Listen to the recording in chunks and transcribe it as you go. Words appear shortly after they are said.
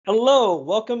Hello,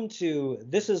 welcome to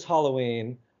This is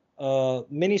Halloween, a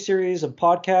mini series of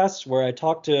podcasts where I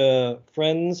talk to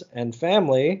friends and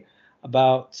family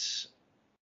about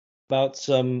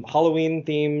some Halloween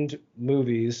themed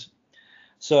movies.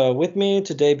 So with me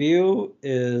to debut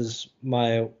is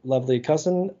my lovely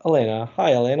cousin Elena.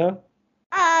 Hi, Elena.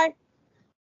 Hi.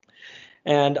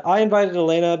 And I invited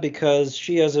Elena because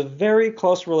she has a very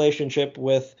close relationship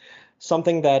with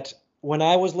something that when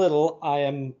I was little, I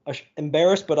am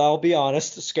embarrassed, but I'll be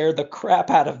honest, scared the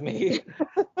crap out of me.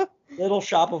 Little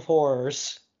Shop of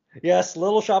Horrors. Yes,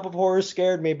 Little Shop of Horrors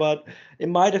scared me, but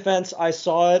in my defense, I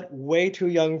saw it way too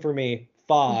young for me.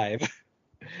 5.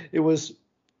 It was,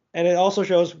 and it also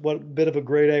shows what bit of a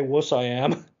grade A wuss I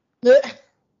am. How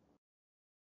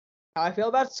I feel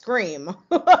about Scream.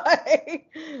 I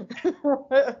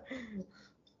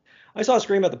saw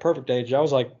Scream at the perfect age. I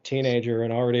was like teenager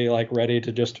and already like ready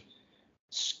to just.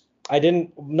 I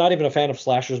didn't, not even a fan of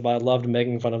slashers, but I loved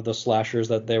making fun of the slashers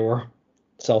that they were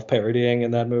self-parodying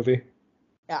in that movie.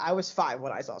 Yeah, I was 5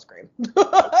 when I saw Scream.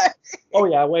 Oh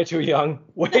yeah, way too young.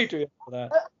 Way too young for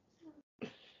that.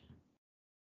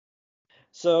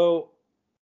 So,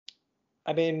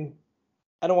 I mean,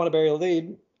 I don't want to bury the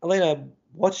lead. Elena,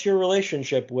 what's your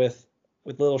relationship with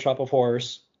Little Shop of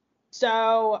Horrors?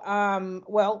 My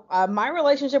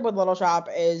relationship with Little Shop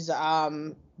is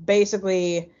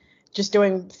basically just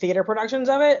doing theater productions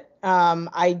of it.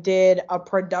 I did a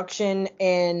production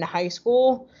in high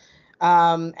school,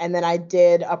 and then I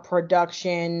did a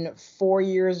production 4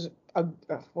 years. What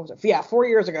was it? Yeah, 4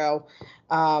 years ago.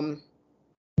 Um,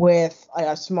 with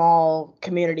a small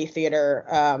community theater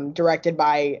directed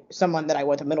by someone that I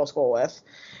went to middle school with.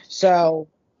 So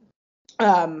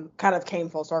kind of came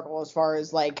full circle as far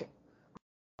as like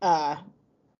uh,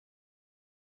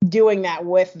 doing that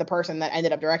with the person that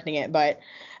ended up directing it. But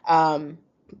um,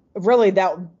 really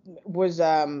that was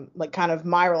like kind of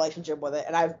my relationship with it.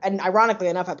 And ironically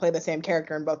enough, I played the same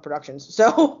character in both productions.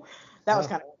 So that was Oh,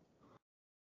 kind of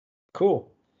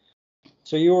cool.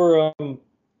 So you were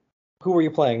who were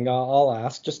you playing? I'll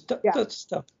ask. yeah. Just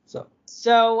stuff. So.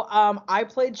 So I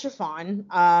played Chiffon.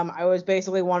 I was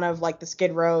basically one of like the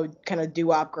Skid Row kind of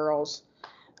doo-wop girls.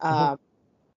 Hmm. Um,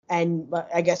 and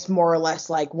I guess more or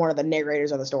less like one of the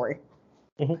narrators of the story.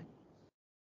 Hmm.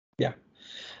 Yeah.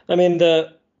 I mean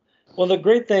the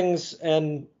great things,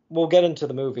 and we'll get into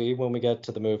the movie when we get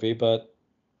to the movie, but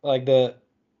like the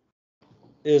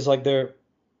is like they're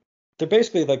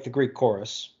basically like the Greek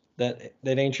chorus, that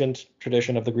ancient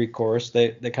tradition of the Greek chorus.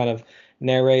 They kind of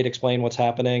narrate, explain what's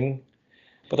happening,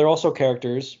 but they're also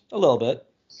characters a little bit,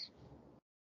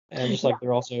 and just like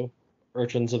they're also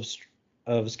urchins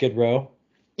of Skid Row.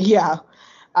 Yeah.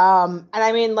 And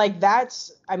I mean, like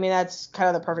that's kind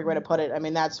of the perfect way to put it. I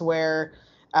mean, that's where,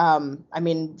 I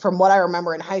mean, from what I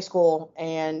remember in high school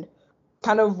and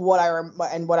kind of what I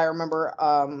remember,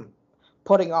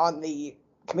 putting on the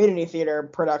community theater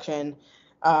production,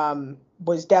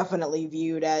 was definitely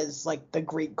viewed as like the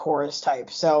Greek chorus type.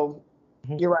 So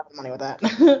Mhm. you're right on the money with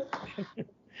that.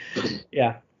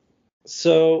 Yeah.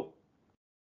 So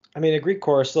I mean, a Greek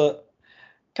chorus.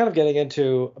 Kind of getting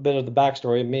into a bit of the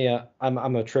backstory. Me,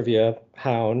 I'm a trivia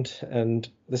hound and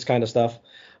this kind of stuff.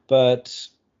 But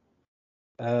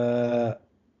uh,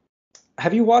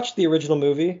 have you watched the original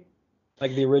movie?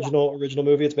 Like the original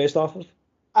movie it's based off of?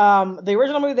 The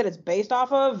original movie that it's based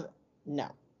off of,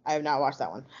 no, I have not watched that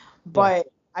one. No. But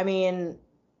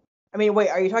wait,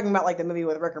 are you talking about like the movie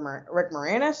with Rick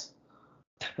Moranis?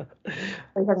 Are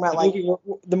you talking about The like? movie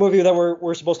the movie that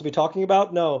we're supposed to be talking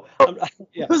about? No. I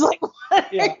Yeah. was like,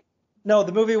 Yeah. what? No,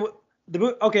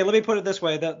 okay, let me put it this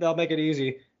way. That'll make it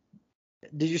easy.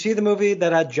 Did you see the movie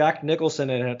that had Jack Nicholson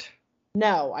in it?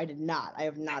 No, I did not. I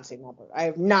have not seen that movie. I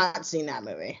have not seen that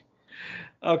movie.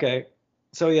 Okay.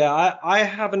 So yeah, I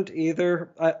haven't either.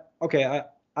 Okay,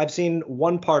 I've seen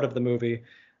one part of the movie,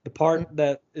 the part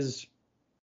that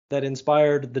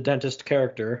inspired the dentist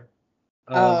character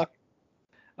of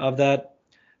Uh, that.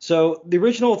 So the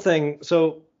original thing,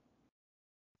 so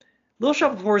Little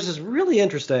Shop of Horrors is really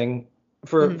interesting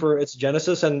mhm. for its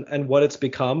genesis and what it's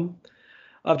become.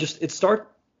 Of just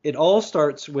it all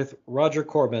starts with Roger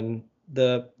Corman,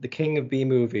 the king of B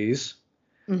movies,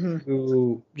 Mhm.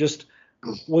 who just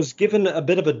was given a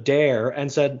bit of a dare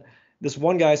and said, this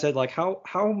one guy said, like,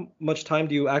 how much time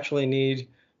do you actually need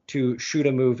to shoot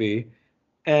a movie?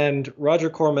 And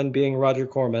Roger Corman, being Roger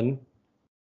Corman,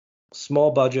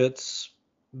 small budgets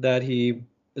that he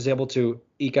is able to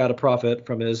eke out a profit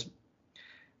from his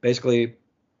basically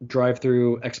drive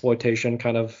through exploitation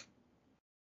kind of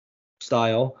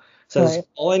style, says Right.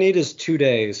 all I need is 2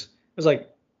 days. It was like,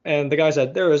 And the guy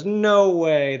said, there is no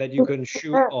way that you can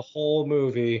shoot a whole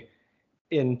movie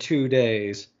in 2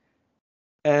 days.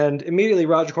 And immediately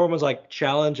Roger Corman was like,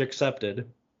 challenge accepted.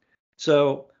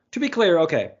 So to be clear,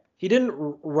 okay, he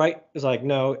didn't write. It's like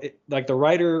no, like the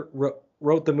writer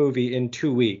wrote the movie in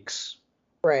 2 weeks,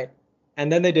 Right.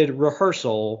 and then they did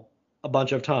rehearsal a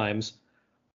bunch of times,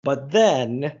 but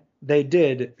then they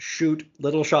did shoot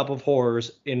Little Shop of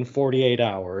Horrors in 48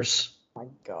 hours. My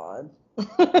God.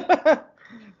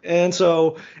 And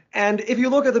so, and if you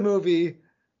look at the movie,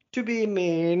 to be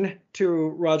mean to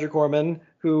Roger Corman,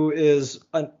 who is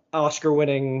an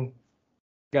Oscar-winning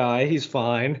guy, he's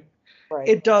fine. Right.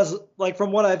 It does, like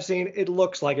from what I've seen, it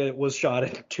looks like it was shot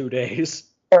in 2 days.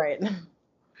 Right.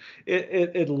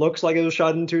 It looks like it was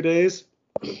shot in 2 days.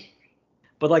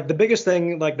 But like the biggest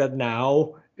thing like that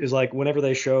now is like whenever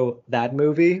they show that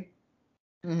movie,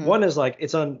 one is like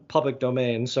it's on public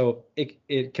domain, so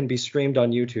it can be streamed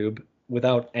on YouTube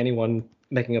without anyone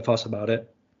making a fuss about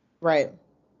it. Right.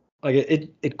 Like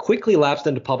it quickly lapsed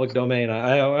into public domain.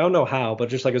 I don't know how, but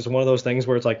just like it's one of those things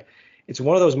where it's like it's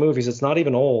one of those movies. It's not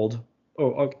even old.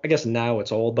 Oh, I guess now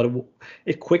it's old, but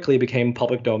it quickly became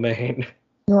public domain.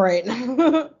 Right.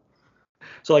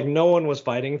 So like no one was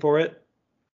fighting for it.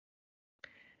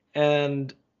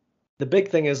 And the big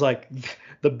thing is like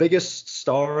the biggest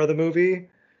star of the movie,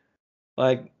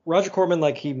 like Roger Corman,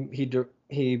 like he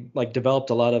like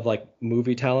developed a lot of like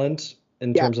movie talent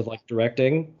in terms of like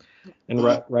directing and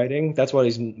writing. That's what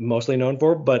he's mostly known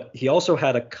for. But he also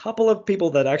had a couple of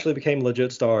people that actually became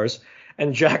legit stars,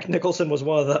 and Jack Nicholson was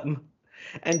one of them.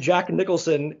 And Jack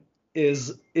Nicholson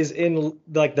is in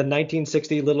like the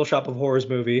 1960 Little Shop of Horrors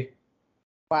movie.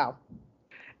 Wow.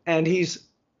 And he's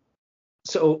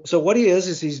so what he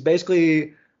is he's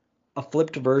basically a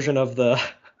flipped version of the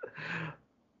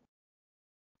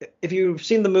if you've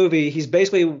seen the movie, he's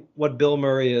basically what Bill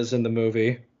Murray is in the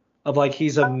movie. Of like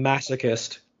he's a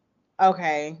masochist.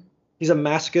 Okay. He's a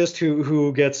masochist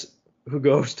who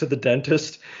goes to the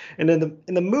dentist. And in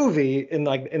the movie,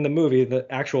 the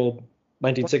actual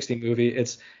 1960 movie,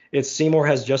 it's Seymour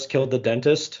has just killed the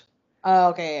dentist. Oh,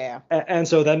 okay, yeah. And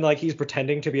so then like he's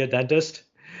pretending to be a dentist,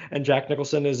 and Jack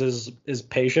Nicholson is his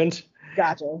patient.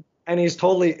 Gotcha. And he's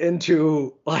totally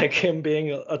into like him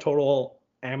being a total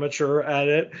amateur at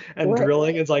it and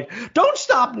drilling. It's like, don't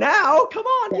stop now, come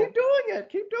on, keep doing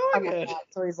it.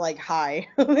 So he's like high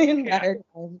the entire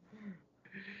time.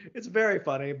 It's very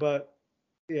funny, but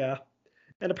yeah.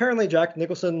 And apparently Jack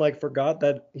Nicholson like forgot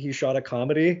that he shot a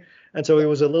comedy, and so he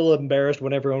was a little embarrassed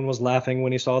when everyone was laughing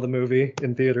when he saw the movie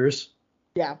in theaters.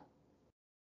 Yeah.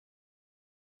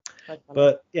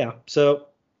 But yeah, so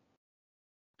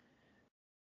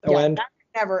I've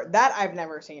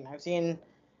never seen. I've seen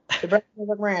The Breath of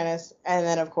Moranis, and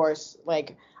then of course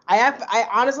like I've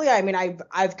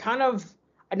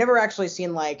never actually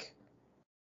seen like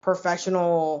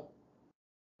professional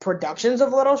productions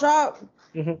of Little Shop.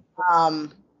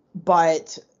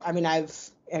 But I mean I've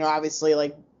obviously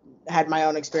like had my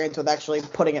own experience with actually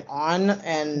putting it on,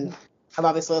 and I've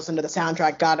obviously listened to the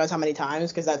soundtrack God knows how many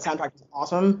times because that soundtrack is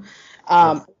awesome.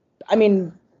 I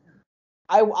mean,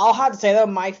 I'll have to say though,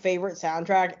 my favorite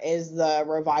soundtrack is the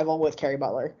revival with Carrie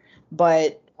Butler,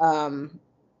 but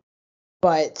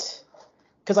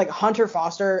because like Hunter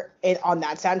Foster on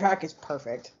that soundtrack is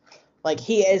perfect, like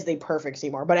he is the perfect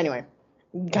Seymour. But anyway,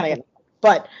 kind of.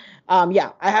 But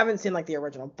yeah, I haven't seen like the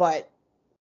original, but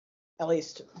at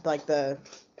least like the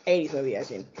 80s movie I've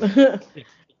seen.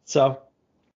 So,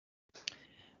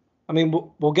 I mean,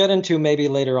 we'll get into maybe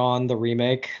later on the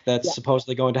remake that's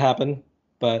supposedly going to happen,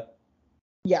 but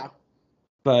yeah.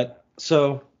 But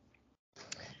so,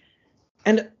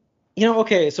 and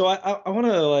okay, so I want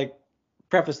to like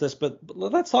preface this, but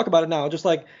let's talk about it now. Just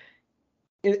like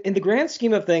in the grand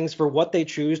scheme of things, for what they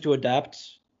choose to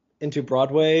adapt into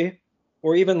Broadway,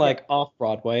 or even like off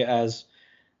Broadway, as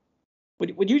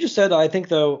what you just said, I think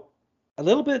though a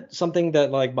little bit something that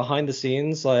like behind the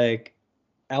scenes, like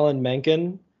Alan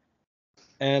Menken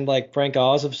and like Frank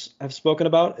Oz have spoken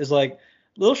about is like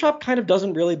Little Shop kind of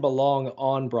doesn't really belong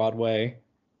on Broadway.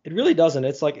 It really doesn't.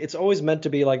 It's like it's always meant to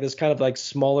be like this kind of like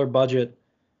smaller budget,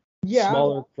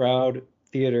 smaller crowd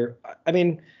theater. I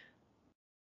mean,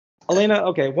 Elena,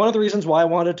 okay, one of the reasons why I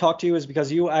wanted to talk to you is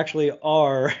because you actually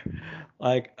are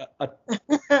like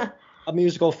a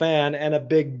musical fan and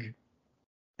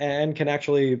can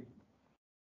actually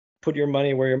put your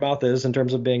money where your mouth is in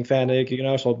terms of being fanatic. You can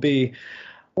also be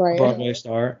a Broadway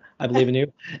star. I believe in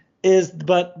you.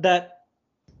 But that,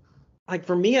 like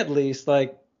for me at least,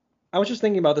 like I was just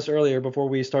thinking about this earlier before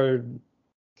we started.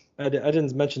 I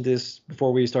didn't mention this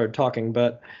before we started talking,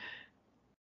 but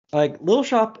like Little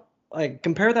Shop like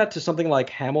compare that to something like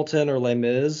Hamilton or Les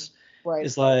Mis. Right.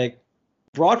 Is like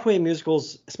Broadway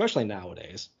musicals, especially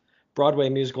nowadays. Broadway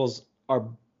musicals are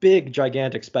big,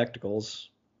 gigantic spectacles.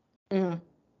 Hmm.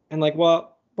 And like,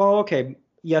 okay,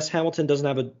 yes, Hamilton doesn't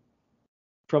have a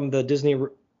from the Disney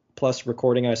Plus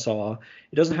recording I saw,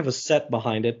 it doesn't have a set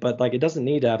behind it, but like it doesn't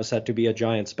need to have a set to be a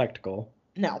giant spectacle.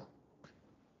 No.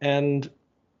 And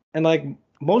like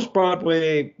most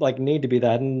Broadway like need to be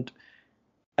that. And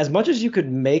as much as you could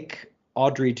make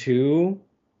Audrey 2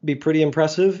 be pretty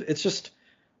impressive, it's just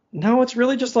no, it's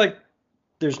really just like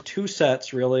there's two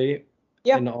sets really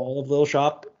Yeah. in all of Little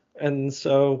Shop, and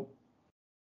so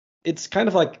it's kind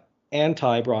of like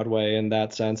anti-Broadway in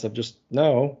that sense of just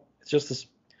no, it's just this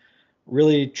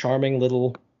really charming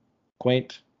little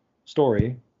quaint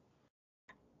story.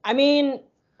 I mean,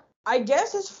 I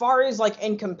guess as far as like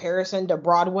in comparison to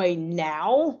Broadway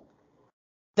now,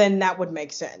 then that would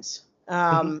make sense.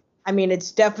 Mhm. I mean,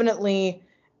 it's definitely,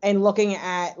 and looking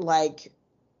at like,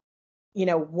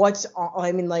 what's on,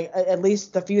 I mean, like at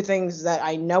least the few things that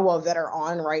I know of that are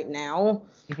on right now.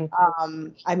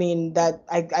 Mhm. I mean, that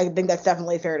I think that's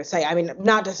definitely fair to say. I mean,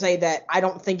 not to say that I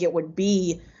don't think it would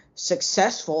be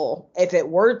successful if it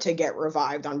were to get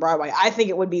revived on Broadway. I think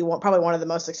it would be probably one of the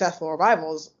most successful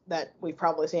revivals that we've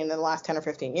probably seen in the last 10 or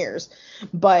 15 years.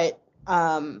 But,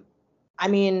 I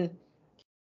mean,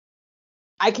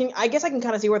 I guess I can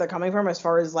kind of see where they're coming from as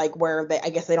far as like where I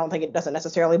guess they don't think it doesn't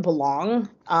necessarily belong.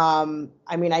 I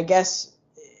mean, I guess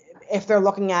if they're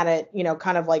looking at it,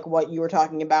 kind of like what you were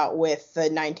talking about with the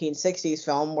 1960s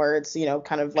film, where it's,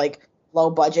 kind of like low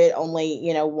budget, only,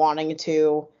 wanting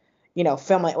to,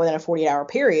 film it within a 48-hour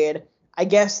period. I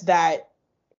guess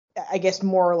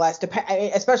more or less,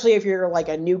 especially if you're like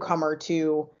a newcomer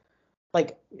to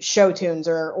like show tunes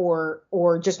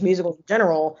or just musicals in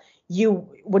general, you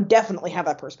would definitely have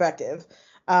that perspective.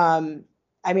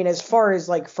 I mean, as far as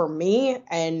like for me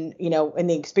and in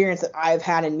the experience that I've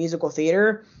had in musical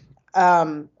theater, I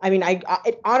mean,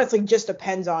 it honestly just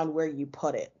depends on where you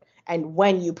put it and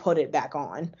when you put it back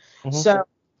on. Mhm. So,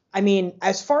 I mean,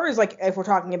 as far as like if we're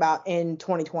talking about in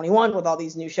 2021 with all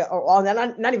these new shows, or all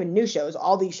not even new shows,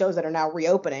 all these shows that are now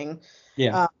reopening,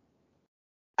 Yeah. uh,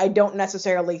 I don't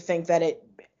necessarily think that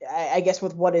I guess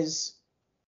with what is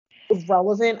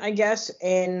relevant, I guess,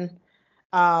 in,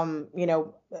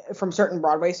 from certain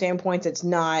Broadway standpoints,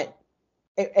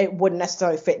 it wouldn't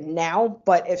necessarily fit now.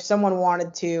 But if someone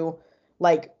wanted to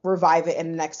like revive it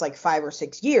in the next like 5 or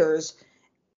 6 years,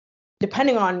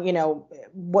 depending on,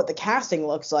 what the casting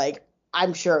looks like,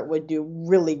 I'm sure it would do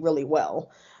really, really well.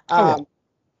 Oh yeah.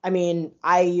 I mean,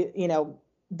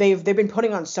 they've been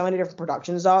putting on so many different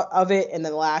productions of it in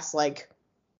the last like,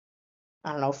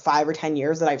 I don't know, 5 or 10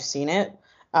 years that I've seen it.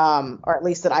 Or at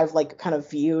least that I've like kind of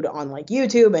viewed on like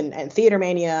YouTube and Theater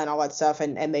Mania and all that stuff,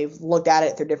 and they've looked at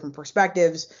it through different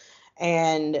perspectives.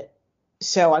 And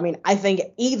so, I mean, I think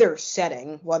either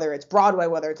setting, whether it's Broadway,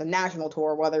 whether it's a national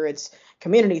tour, whether it's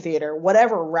community theater,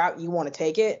 whatever route you want to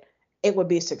take it, it would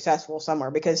be successful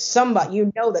somewhere because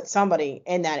that somebody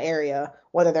in that area,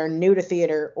 whether they're new to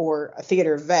theater or a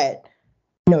theater vet,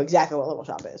 know exactly what Little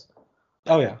Shop is.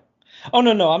 Oh yeah. Oh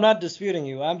no, I'm not disputing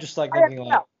you. I'm just like thinking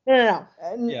like, No, yeah.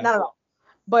 not at all.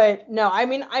 But no, I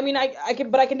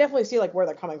can definitely see like where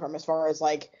they're coming from as far as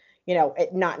like,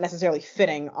 it not necessarily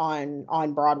fitting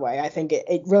on Broadway. I think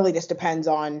it really just depends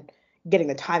on getting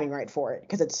the timing right for it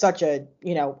because it's such a,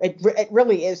 it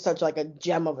really is such like a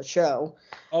gem of a show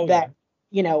Oh yeah.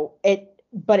 that,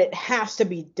 but it has to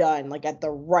be done like at the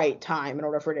right time in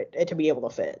order for it to be able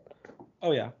to fit.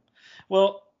 Oh yeah.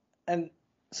 Well, and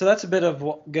so that's a bit of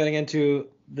getting into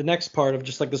the next part of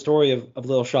just like the story of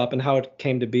Little Shop and how it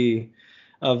came to be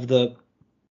of the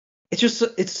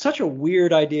it's such a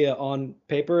weird idea on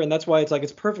paper, and that's why it's like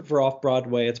it's perfect for off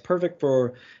Broadway. It's perfect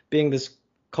for being this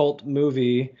cult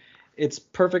movie. It's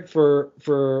perfect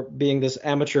for being this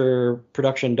amateur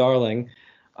production darling.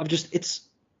 I'm just it's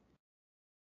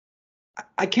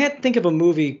I can't think of a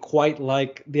movie quite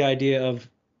like the idea of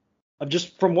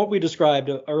just from what we described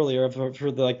earlier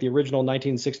for the like the original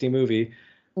 1960 movie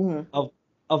Mm-hmm.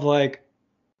 of like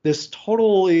this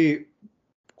totally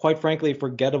quite frankly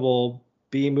forgettable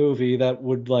B movie that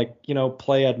would like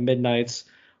play at midnights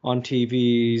on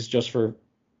TVs just for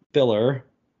filler.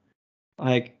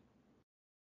 Like,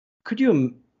 could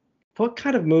you? What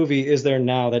kind of movie is there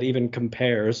now that even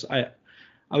compares? I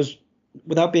was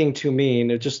without being too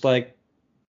mean. It's just like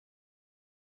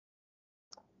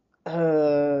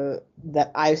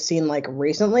That I've seen like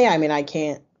recently. I mean, I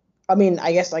can't. I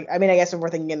guess if we're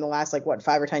thinking in the last like what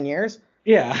 5 or 10 years.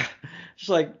 yeah, just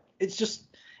like it's just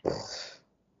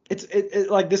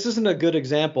like this isn't a good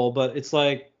example, but it's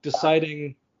like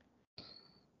deciding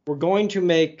we're going to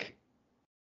make.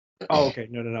 Oh, okay.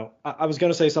 No, no, no. I was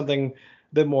gonna say something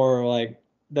a bit more like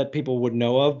that people would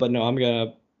know of, but no, I'm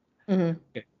gonna. Hmm.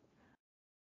 Okay.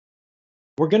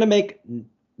 We're gonna make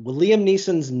Liam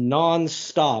Neeson's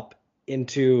Non-Stop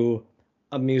into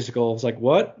a musical. It's like,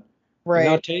 what? Like, Right.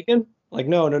 not Taken? Like,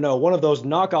 no, no, no. One of those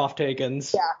knockoff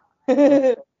Takens.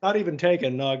 Yeah. Not even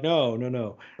Taken. No, no, no,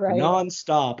 no. Right.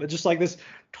 Non-Stop. It's just like this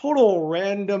total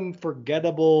random,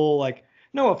 forgettable. Like,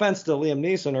 no offense to Liam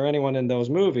Neeson or anyone in those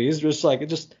movies, just like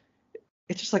it's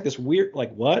just like this weird.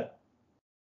 Like, what?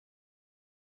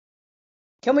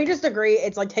 Can we just agree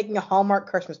it's like taking a Hallmark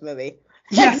Christmas movie?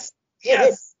 Yes, It-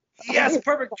 yes, yes.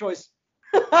 Perfect choice.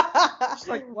 Just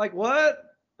like what? What?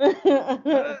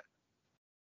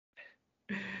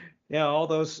 Yeah, all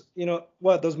those,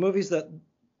 what, those movies that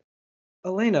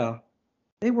Elena,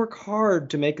 they work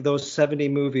hard to make those 70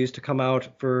 movies to come out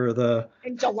for the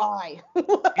In July.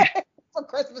 For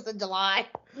Christmas in July.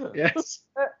 yes.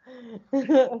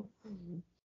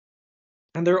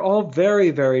 And they're all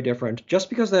very, very different. Just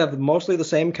because they have mostly the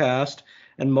same cast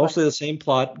and Right. mostly the same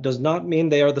plot does not mean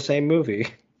they are the same movie.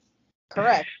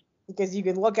 Correct. Because you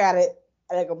can look at it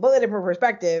at a completely different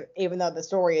perspective, even though the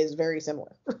story is very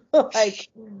similar. Like,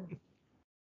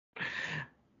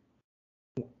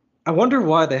 I wonder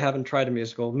why they haven't tried a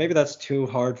musical. Maybe that's too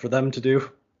hard for them to do.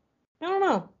 I don't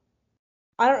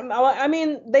know. I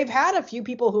mean, they've had a few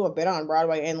people who have been on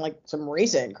Broadway in like some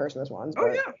recent Christmas ones, Oh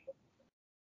but yeah.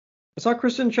 I saw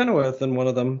Kristen Chenoweth in one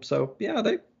of them. So yeah,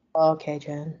 they okay,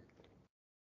 Jen.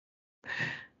 She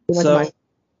went to so my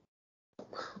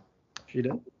she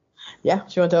did. Yeah,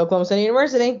 she went to Oklahoma City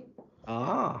University,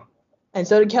 Ah. and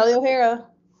so did Kelly O'Hara,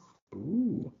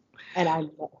 Ooh. and I.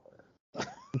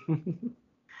 So,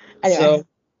 Anyway,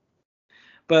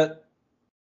 but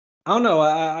I don't know.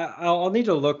 I'll need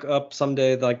to look up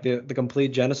someday like the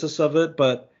complete genesis of it.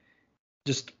 But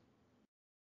just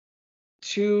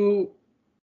two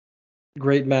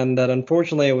great men that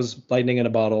unfortunately it was lightning in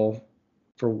a bottle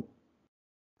for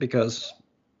because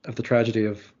of the tragedy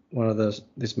of one of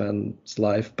these men's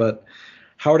life. But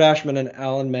Howard Ashman and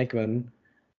Alan Menken,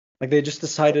 like they just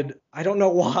decided, I don't know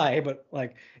why, but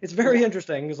like it's very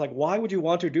interesting. It's like, why would you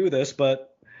want to do this? But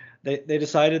they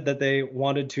decided that they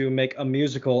wanted to make a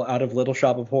musical out of Little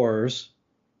Shop of Horrors.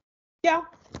 yeah,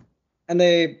 And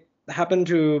they happened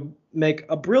to make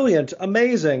a brilliant,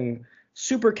 amazing,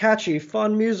 super catchy,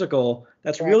 fun musical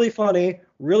that's right. really funny,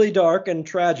 really dark and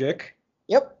tragic.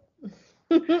 Yep.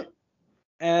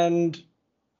 And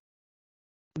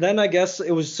then I guess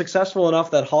it was successful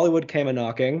enough that Hollywood came a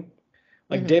knocking.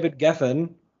 Like Hmm. David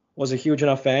Geffen was a huge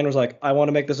enough fan, was like, I want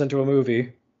to make this into a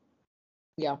movie.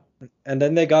 Yeah. And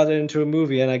then they got it into a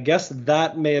movie, and I guess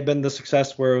that may have been the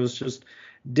success where it was just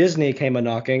Disney came a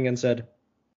knocking and said,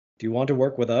 do you want to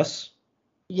work with us?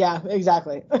 Yeah.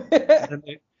 Exactly.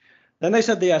 And then they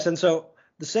said yes. And so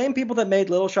the same people that made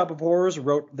Little Shop of Horrors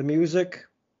wrote the music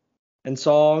and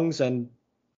songs and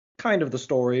kind of the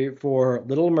story for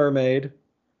Little Mermaid,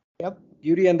 Yep.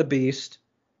 Beauty and the Beast,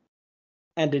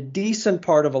 and a decent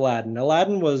part of Aladdin.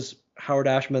 Aladdin was Howard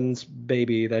Ashman's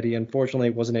baby that he unfortunately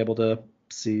wasn't able to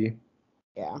see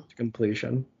Yeah. to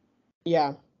completion.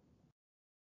 Yeah.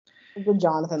 The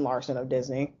Jonathan Larson of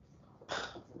Disney.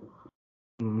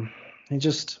 Mm. He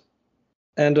just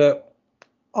and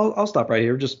I'll stop right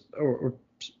here, just or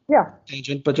Yeah.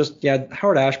 tangent, but just yeah,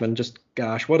 Howard Ashman, just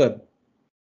gosh, what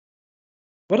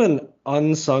an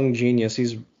unsung genius.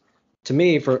 He's to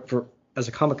me for as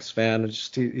a comics fan, it's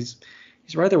just he's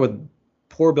right there with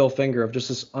poor Bill Finger of just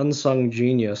this unsung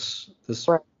genius. This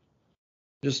Right.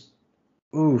 just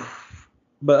oof.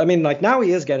 But I mean, like now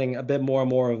he is getting a bit more and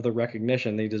more of the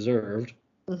recognition he deserved,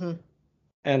 Hmm.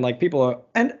 and like people are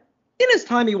and in his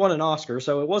time he won an Oscar,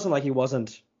 so it wasn't like he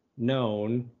wasn't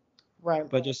known, Right.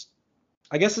 but just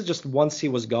I guess it's just once he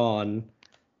was gone.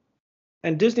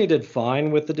 And Disney did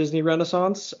fine with the Disney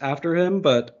Renaissance after him,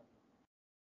 but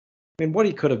I mean, what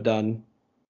he Yeah. could have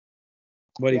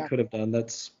done,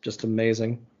 that's just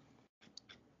amazing.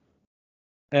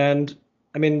 And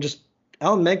I mean, just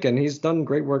Alan Menken, he's done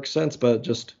great work since, but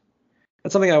just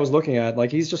that's something I was looking at.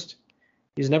 Like he's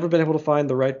never been able to find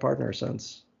the right partner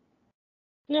since.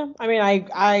 Yeah. I mean,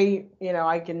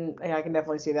 I can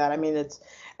definitely see that. I mean,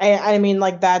 I mean,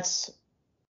 like that's,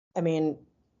 I mean,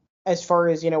 as far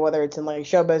as whether it's in like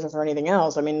show business or anything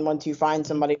else, I mean, once you find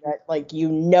somebody that like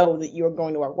that you are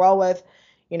going to work well with,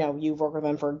 you've worked with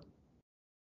them for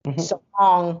Mhm. so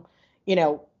long, you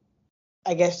know,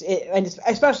 I guess and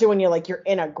especially when you're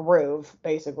in a groove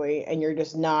basically, and you're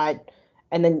just not,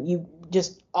 and then you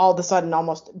just all of a sudden,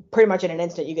 almost pretty much in an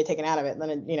instant, you get taken out of it. Then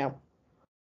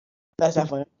that's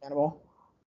definitely understandable.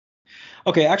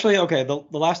 Okay, actually, okay. The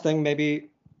last thing maybe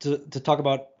to talk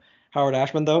about Howard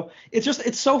Ashman though,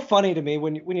 it's so funny to me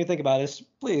when you think about this.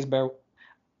 Please bear.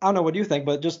 I don't know what you think,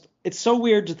 but just it's so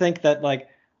weird to think that like,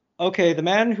 okay, the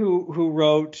man who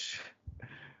wrote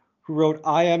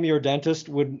I Am Your Dentist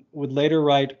would later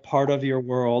write Part of Your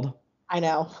World. I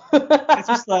know. It's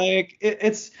just like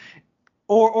it's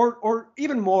or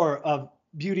even more of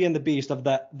Beauty and the Beast of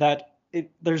that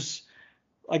it there's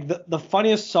like the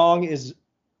funniest song is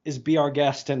Be Our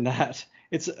Guest in that.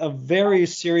 It's a very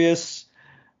serious,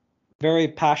 very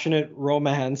passionate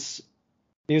romance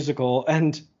musical,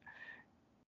 and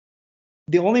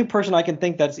the only person I can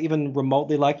think that's even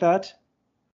remotely like that,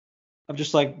 of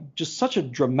just such a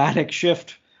dramatic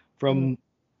shift Mhm. from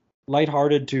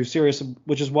lighthearted to serious,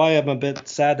 which is why I'm a bit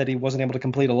sad that he wasn't able to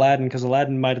complete Aladdin, because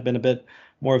Aladdin might have been a bit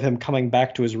more of him coming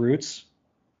back to his roots.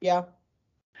 Yeah.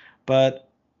 But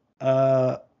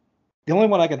uh, the only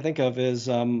one I can think of is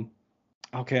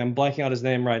okay, I'm blanking out his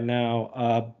name right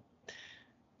now.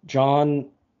 John,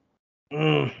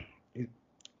 mm,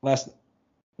 last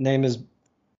name is,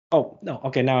 oh no,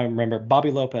 okay, now I remember.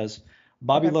 Bobby Lopez.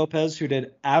 Bobby Okay. Lopez, who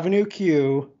did Avenue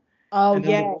Q Oh and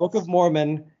then the Book of yes.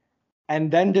 Mormon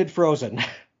and then did Frozen.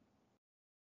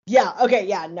 Yeah. Okay.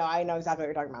 Yeah. No, I know exactly what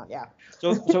you're talking about. Yeah.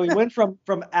 So he went from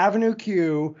Avenue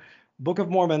Q, Book of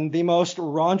Mormon, the most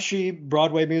raunchy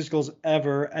Broadway musicals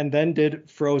ever, and then did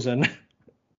Frozen.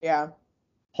 Yeah.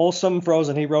 Wholesome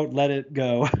Frozen. He wrote Let It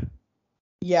Go.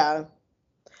 Yeah.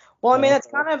 Well, I mean, So that's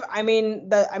kind of,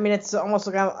 it's almost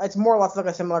like it's more or less like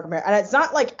a similar compare, and it's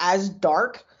not like as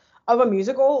dark of a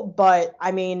musical, but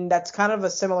I mean, that's kind of a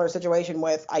similar situation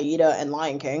with Aida and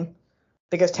Lion King,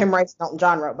 because Tim Rice and Elton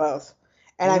John wrote both,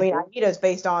 and I mm, mean, Aida is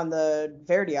based on the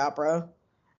Verdi opera,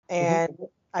 mhm. and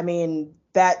I mean,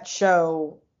 that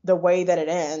show, the way that it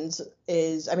ends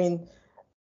is, I mean,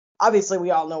 obviously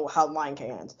we all know how Lion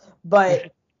King ends,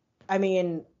 but I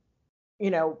mean,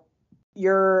 you know,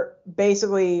 you're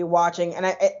basically watching,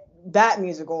 and that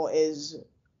musical is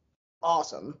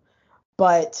awesome.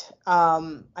 But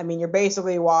I mean, you're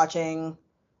basically watching,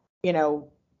 you know,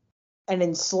 an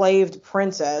enslaved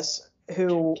princess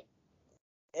who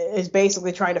is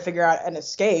basically trying to figure out an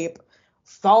escape,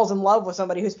 falls in love with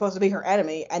somebody who's supposed to be her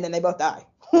enemy, and then they both die.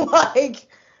 Like,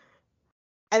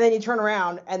 and then you turn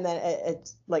around, and then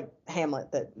it's like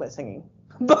Hamlet that was singing.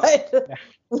 But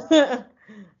Yeah.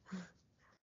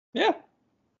 Yeah.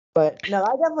 but no,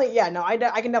 I definitely, yeah, no, I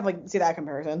can definitely see that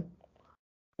comparison.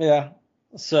 Yeah.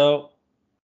 So,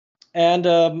 and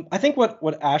I think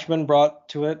what Ashman brought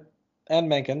to it, and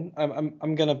Menken,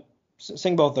 I'm gonna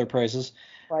sing both their praises.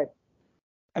 Right.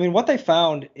 I mean, what they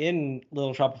found in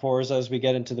Little Shop of Horrors, as we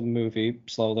get into the movie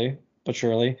slowly but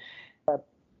surely,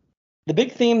 the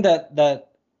big theme that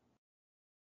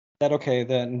okay,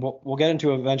 then we'll get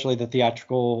into eventually the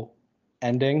theatrical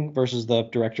ending versus the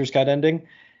director's cut ending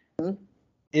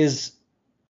is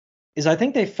is I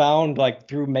think they found, like,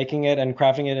 through making it and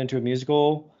crafting it into a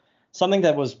musical, something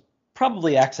that was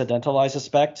probably accidental, I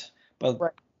suspect, but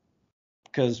Right.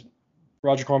 because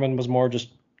Roger Corman was more just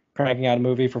cranking out a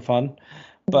movie for fun, Mhm.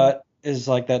 but is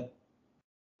like that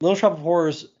Little Shop of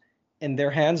Horrors in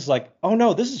their hands is like, oh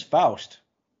no, this is Faust.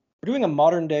 We're doing a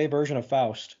modern day version of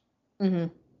Faust.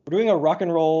 Mhm. We're doing a rock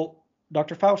and roll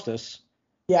Dr. Faustus.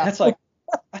 And Yeah. it's like,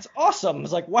 that's awesome.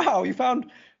 It's like, wow, you found,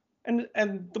 and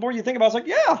the more you think about it, it's like,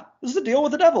 yeah, this is a deal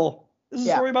with the devil. This is a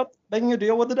Yeah. story about making a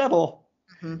deal with the devil.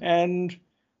 Mhm. And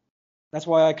that's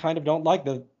why I kind of don't like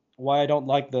why I don't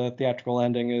like the theatrical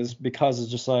ending, is because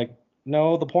it's just like,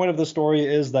 no, the point of the story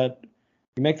is that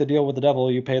you make the deal with the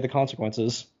devil, you pay the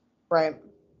consequences. Right.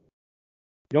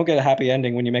 You don't get a happy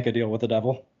ending when you make a deal with the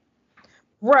devil.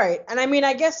 Right. And I mean,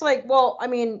 I guess like, well, I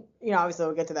mean, obviously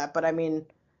we'll get to that, but I mean,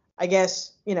 I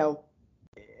guess,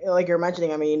 like you're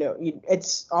mentioning, I mean,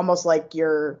 it's almost like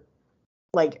you're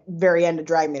like very end of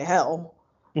Drag Me to Hell,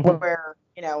 Hmm. where,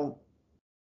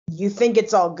 you think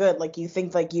it's all good, like you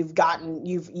think like you've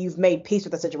made peace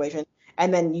with the situation,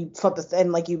 and then you flip this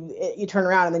and like you turn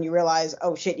around and then you realize,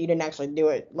 oh shit, you didn't actually do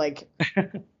it. Like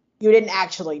you didn't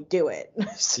actually do it.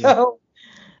 Yeah. So,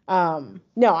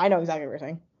 no, I know exactly what you're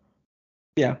saying.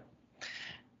 Yeah.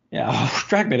 Yeah. Oh,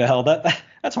 drag me to hell.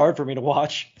 That's hard for me to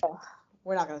watch.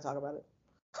 We're not gonna talk about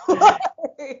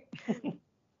it.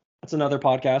 That's another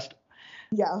podcast.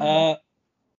 Yeah. Uh,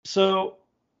 so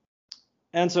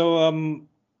so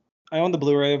I own the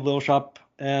Blu-ray of Little Shop,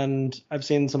 and I've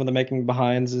seen some of the making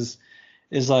behinds.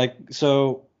 Is like,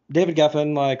 so David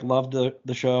Geffen like loved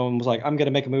the show and was like, I'm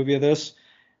gonna make a movie of this.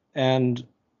 And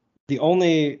the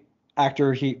only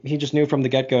actor he just knew from the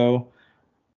get-go,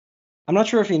 I'm not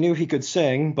sure if he knew he could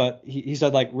sing, but he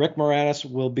said like Rick Moranis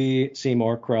will be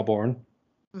Seymour Krelborn.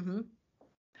 Mm-hmm.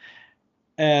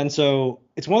 And so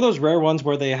it's one of those rare ones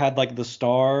where they had like the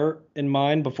star in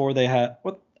mind before they had,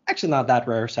 well, actually not that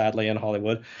rare, sadly, in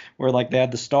Hollywood, where like they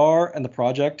had the star and the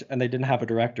project and they didn't have a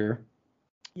director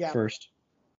Yeah. first.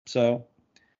 So,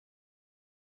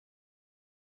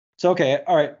 so okay,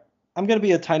 all right. I'm gonna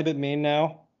be a tiny bit mean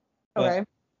now, but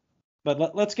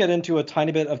Okay. let's get into a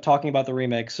tiny bit of talking about the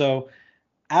remake. So,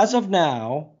 as of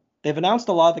now, they've announced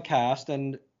a lot of the cast,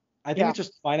 and I think Yeah. it's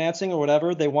just financing or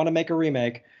whatever. They want to make a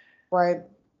remake Right.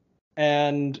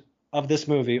 and of this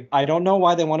movie. I don't know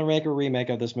why they want to make a remake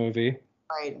of this movie.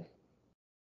 Right.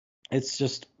 It's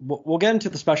just we'll get into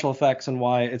the special effects and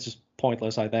why it's just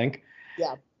pointless, I think.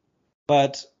 Yeah.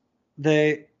 But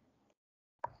they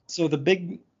so the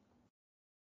big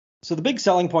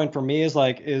selling point for me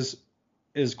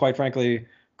is quite frankly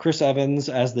Chris Evans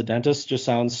as the dentist just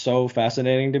sounds so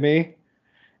fascinating to me.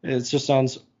 It just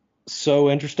sounds so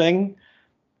interesting.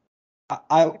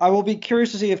 I will be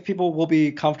curious to see if people will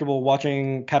be comfortable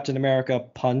watching Captain America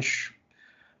punch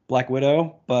Black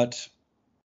Widow, but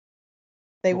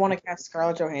They want to cast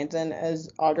Scarlett Johansson as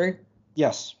Audrey.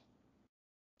 yes,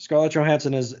 Scarlett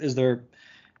Johansson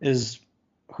is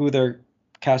who they're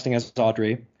casting as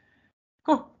Audrey.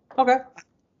 Huh. Okay.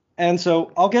 And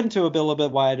so I'll get into a little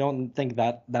bit why I don't think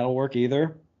that'll work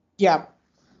either. Yeah.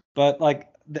 But like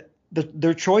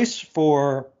their choice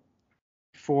for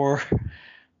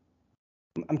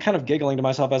I'm kind of giggling to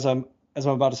myself as I'm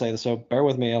about to say this, so bear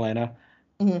with me, Elena.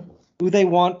 Mm-hmm. Who they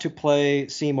want to play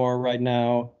Seymour right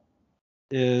now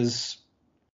is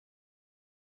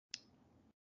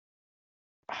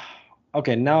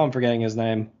okay. Now I'm forgetting his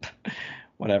name.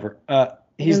 Whatever.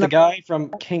 He's the guy from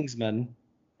Kingsman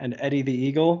and Eddie the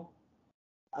Eagle.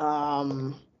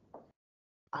 I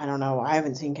don't know. I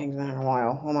haven't seen Kingsman in a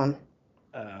while. Hold on.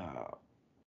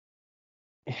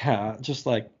 Yeah, just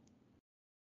like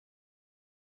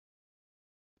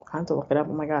I have to look it up.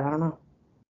 Oh my god, I don't know.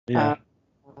 yeah.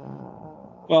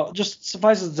 Well, just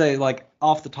suffice it to say, like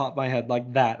off the top of my head,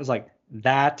 like that is like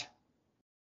that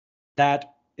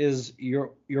is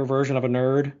your version of a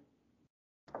nerd.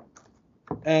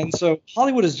 And so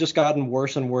Hollywood has just gotten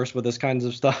worse and worse with this kinds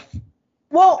of stuff.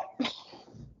 Well,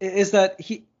 Is that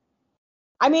he?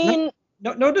 I mean,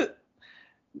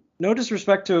 No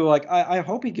disrespect to like I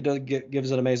hope he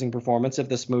gives an amazing performance if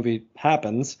this movie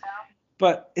happens,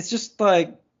 but it's just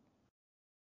like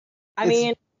I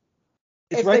mean,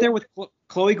 it's right there with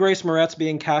Chloe Grace Moretz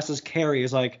being cast as Carrie.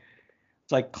 It's like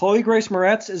Chloe Grace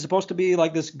Moretz is supposed to be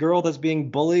like this girl that's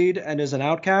being bullied and is an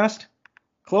outcast.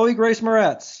 Chloe Grace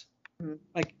Moretz.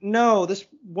 Like no, this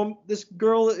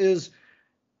girl is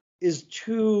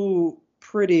too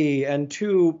pretty and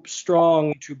too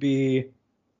strong to be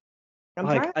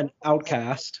like an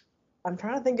outcast. I'm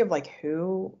trying to think of like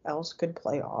who else could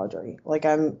play Audrey. Like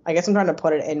I guess I'm trying to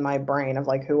put it in my brain of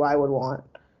like who I would want.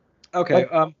 Okay.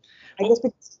 Like, I guess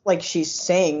because like she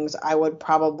sings, I would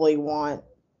probably want.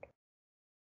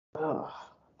 Oh,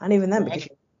 not even then because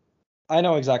I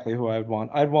know exactly who I would want.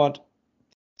 I would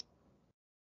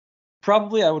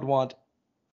want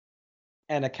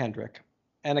Anna Kendrick.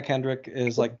 Anna Kendrick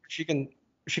is like she can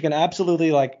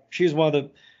absolutely like she's one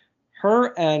of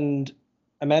her and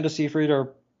Amanda Seyfried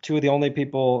are two of the only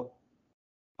people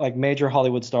like major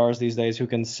Hollywood stars these days who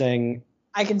can sing.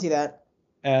 I can see that.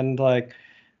 And like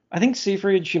I think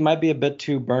Seyfried, she might be a bit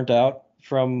too burnt out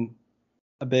from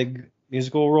a big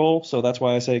musical role, so that's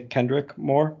why I say Kendrick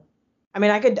more. I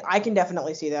mean, I can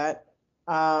definitely see that.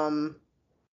 I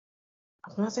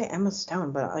was gonna say Emma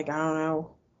Stone, but like I don't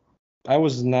know. I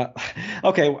was not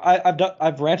okay.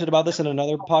 I've ranted about this in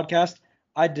another podcast.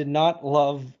 I did not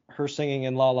love her singing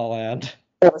in La La Land.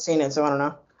 I haven't seen it, so I don't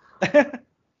know.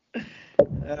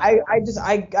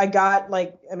 I got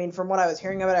like I mean from what I was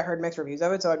hearing of it, I heard mixed reviews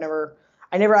of it, so I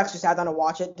never actually sat down to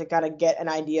watch it to kind of get an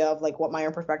idea of like what my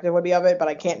own perspective would be of it, but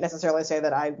I can't necessarily say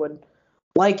that I would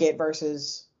like it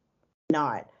versus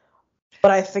not.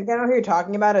 But I think I know who you're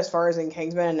talking about as far as in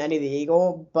Kingsman and Eddie the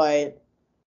Eagle, but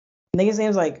I think his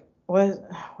name's like what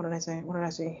did I say? What did I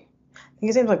see? I think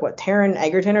his name's like what, Taron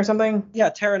Egerton or something? Yeah,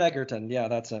 Taron Egerton. Yeah,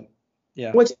 that's it.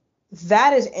 Yeah. Which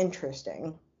that is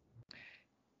interesting.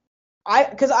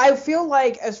 Because I feel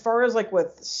like as far as like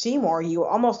with Seymour,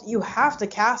 you have to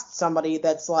cast somebody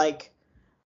that's like,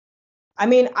 I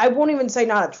mean, I won't even say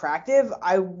not attractive.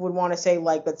 I would want to say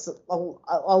like that's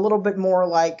a little bit more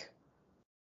like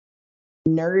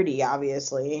nerdy,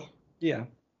 obviously. Yeah.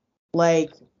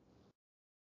 Like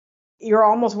you're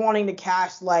almost wanting to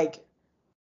cast like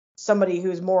somebody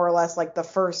who's more or less like the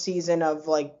first season of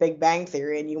like Big Bang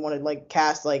Theory, and you want to like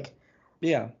cast like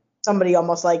somebody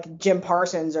almost like Jim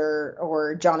Parsons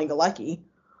or Johnny Galecki.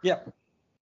 Yeah.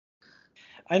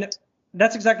 I know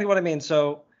that's exactly what I mean.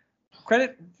 So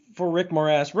credit for Rick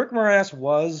Moranis. Rick Moranis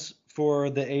was for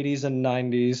the 80s and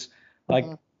 90s like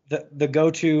Hmm. the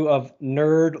go-to of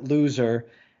nerd loser,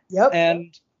 Yep.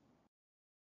 and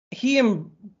he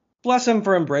bless him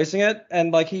for embracing it,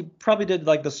 and like he probably did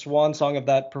like the swan song of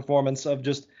that performance of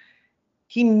just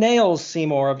he nails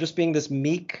Seymour of just being this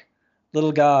meek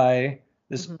little guy,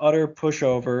 this Hmm. utter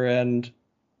pushover and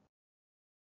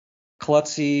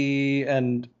klutzy,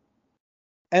 and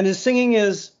his singing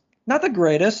is not the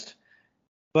greatest,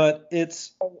 but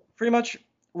it's pretty much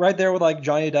right there with like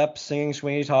Johnny Depp singing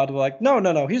Sweeney Todd. Like, no,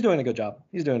 no, no, he's doing a good job.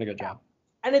 He's doing a good job.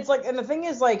 And it's like, and the thing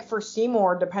is, like, for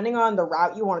Seymour, depending on the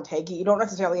route you want to take it, you don't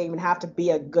necessarily even have to be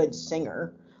a good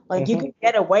singer. Like, you Hmm. can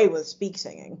get away with speak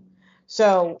singing.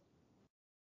 So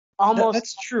almost,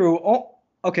 That's true. Oh,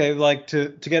 okay, like to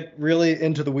get really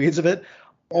into the weeds of it,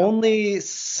 yeah, only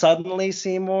Suddenly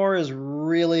Seymour is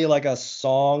really like a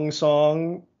song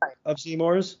of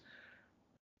Seymour's.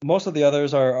 Most of the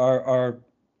others are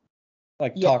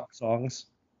like yeah. talk songs.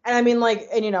 And I mean, like,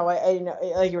 and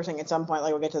like you were saying, at some point,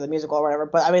 like we'll get to the musical or whatever.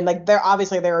 But I mean, like, there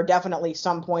are definitely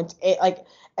some points. Like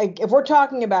if we're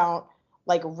talking about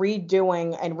like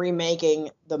redoing and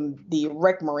remaking the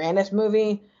Rick Moranis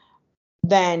movie,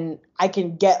 then I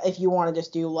can get if you want to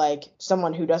just do like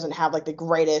someone who doesn't have like the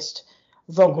greatest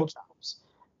vocal Hmm. chops.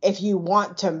 If you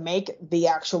want to make the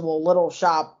actual Little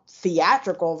Shop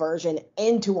theatrical version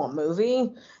into a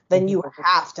movie, then Hmm. you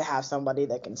have to have somebody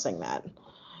that can sing that.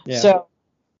 Yeah. So,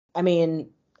 I mean,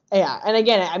 yeah, and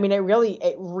again, I mean,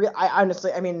 I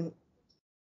honestly, I mean,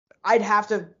 I'd have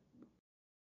to,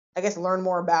 I guess, learn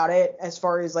more about it as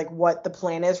far as like what the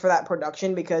plan is for that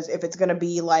production, because if it's gonna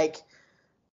be like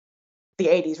the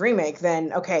 80s remake,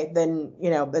 then okay, then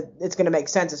it's going to make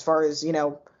sense as far as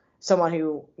someone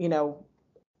who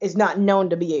is not known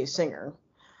to be a singer.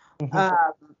 Hmm.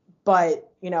 um,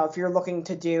 but if you're looking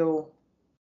to do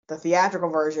the theatrical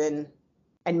version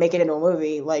and make it into a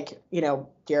movie like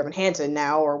Dear Evan Hansen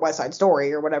now or West Side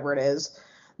Story or whatever it is,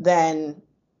 then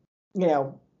you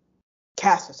know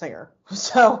cast a singer.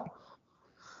 So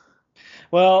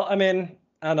Well, I mean,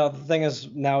 I don't know. The thing is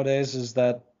nowadays is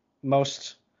that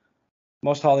most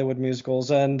most Hollywood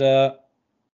musicals, and this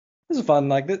is fun.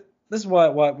 Like this is why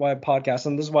I podcast,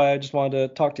 and this is why I just wanted to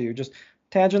talk to you. Just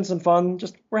tangents and fun.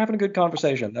 Just we're having a good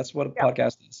conversation. That's what a yeah,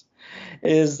 podcast is.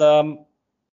 Is I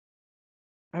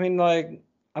mean, like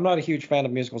I'm not a huge fan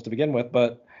of musicals to begin with,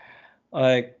 but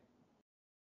like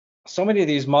so many of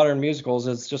these modern musicals,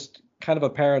 it's just kind of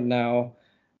apparent now.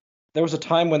 There was a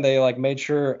time when they like made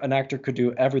sure an actor could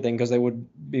do everything because they would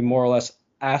be more or less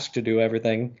asked to do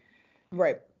everything.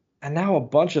 right. And now a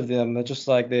bunch of them that just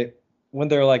like they when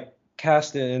they're like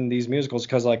cast in these musicals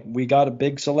because like we got a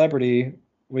big celebrity,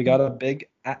 we got a big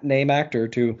name actor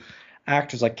to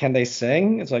act. It's like, can they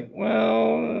sing? It's like,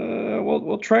 well,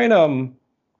 we'll train them,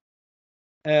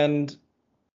 and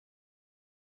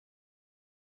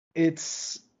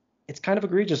it's it's kind of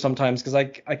egregious sometimes because I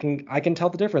can tell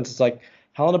the difference. It's like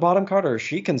Helena Bonham Carter,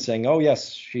 she can sing. Oh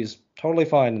yes, she's totally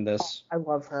fine in this. I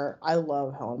love her. I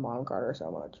love Helen Bonham Carter so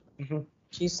much. Hmm.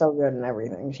 She's so good in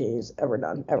everything she's ever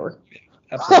done, ever.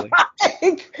 Absolutely.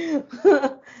 Like,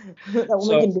 that woman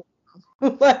So, can do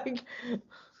like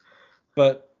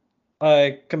but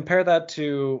I compare that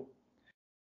to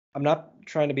I'm not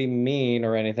trying to be mean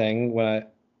or anything when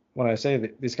I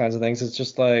say these kinds of things. It's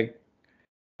just like,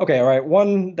 okay, all right,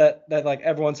 one that like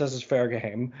everyone says is fair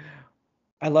game.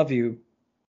 I love you,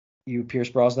 you Pierce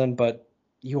Brosnan, but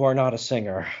you are not a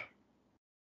singer.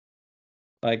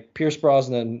 Like Pierce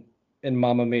Brosnan in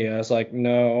Mamma Mia is like,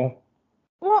 no.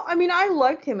 well, I mean, I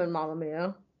liked him in Mamma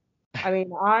Mia. I mean,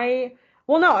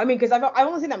 well, no, I mean, because I've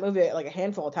only seen that movie like a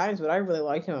handful of times, but I really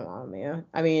liked him in Mamma Mia.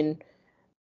 I mean,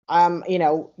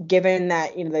 given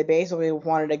that they basically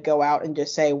wanted to go out and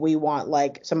just say we want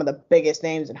like some of the biggest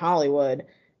names in Hollywood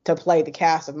to play the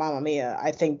cast of Mamma Mia,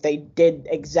 I think they did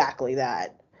exactly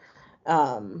that.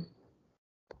 Um,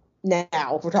 Now,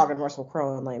 if we're talking Russell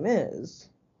Crowe and Les Mis,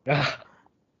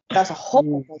 that's a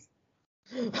whole.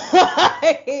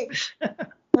 Mm.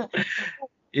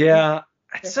 Yeah,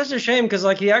 it's such a shame because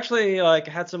like he actually like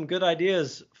had some good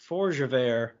ideas for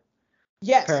Javert,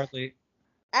 Yes, apparently.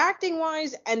 acting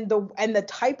wise, and the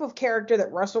type of character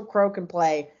that Russell Crowe can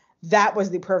play, that was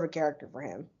the perfect character for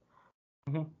him.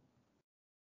 Mhm.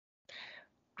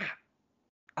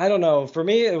 I don't know. For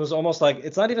me, it was almost like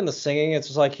it's not even the singing. It's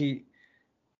just like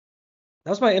that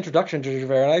was my introduction to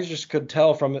Javert, and I just could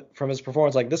tell from his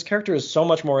performance like this character is so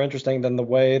much more interesting than the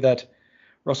way that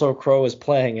Russell Crowe is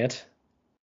playing it.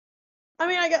 I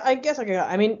mean, I guess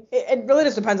I mean, it really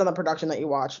just depends on the production that you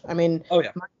watch. I mean, Oh yeah.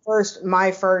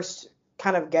 my first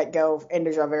kind of get-go in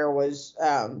Deja Vu was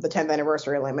the 10th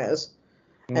anniversary of Les Mis.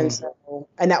 And so,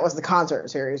 and that was the concert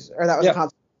series, or that was the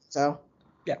concert. So,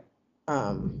 yeah.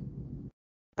 I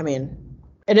mean,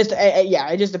 it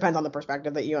just depends on the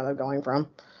perspective that you end up going from.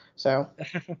 So,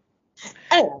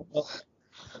 anyway.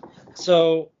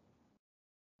 So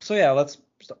yeah,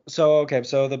 so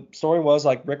the story was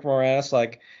like Rick Moranis,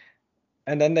 like,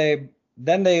 and then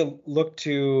they looked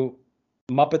to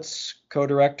Muppets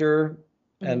co-director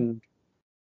and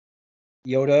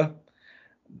Yoda,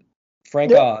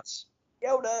 Frank Oz.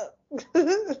 Yoda.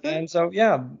 And so,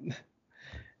 yeah.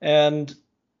 And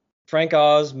Frank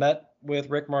Oz met with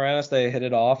Rick Moranis. They hit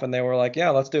it off, and they were like, yeah,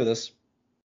 let's do this.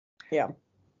 Yeah.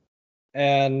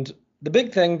 And the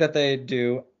big thing that they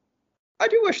do, I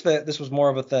do wish that this was more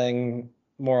of a thing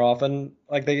more often.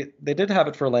 Like, they did have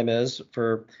it for Les Mis.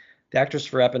 For the actress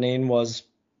for Eponine was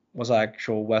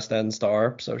actual West End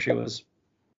star, so she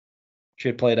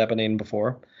had played Eponine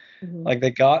before. Like,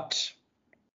 they got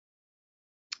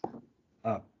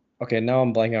okay, now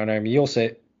I'm blanking on her name. You'll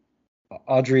say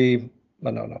Audrey.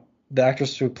 No. The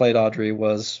actress who played Audrey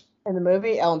was in the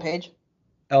movie Ellen Page.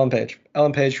 Ellen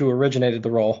Page, who originated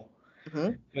the role,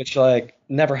 which like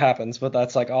never happens, but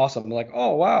that's like awesome. Like,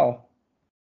 oh wow,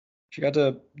 she got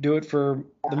to do it for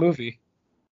the movie.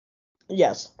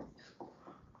 Yes.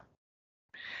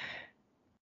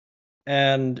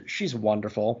 And she's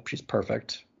wonderful. She's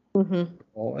perfect.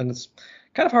 And it's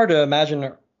kind of hard to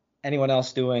imagine anyone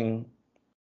else doing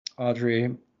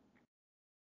Audrey.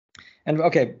 And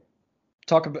okay,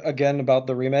 talk again about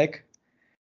the remake.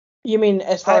 You mean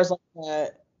as far as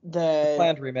like the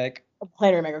planned remake?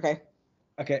 Planned remake, okay.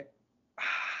 Okay.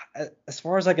 As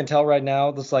far as I can tell right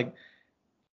now, this like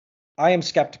I am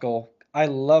skeptical. I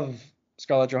love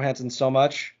Scarlett Johansson so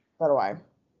much. So do I.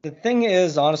 The thing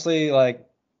is, honestly, like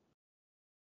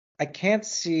I can't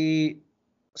see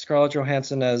Scarlett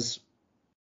Johansson as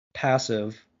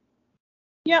passive.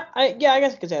 Yeah, I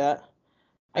guess I could say that.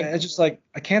 I just like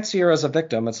I can't see her as a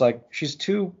victim. It's like she's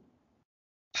too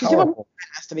powerful.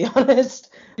 She's too badass, to be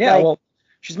honest. Yeah, like, well,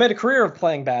 she's made a career of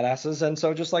playing badasses, and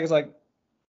so just like it's like,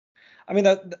 I mean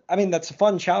that's a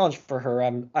fun challenge for her.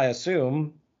 I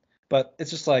assume, but it's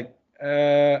just like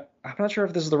I'm not sure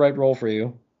if this is the right role for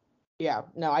you. Yeah,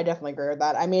 no, I definitely agree with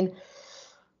that. I mean,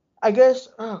 I guess,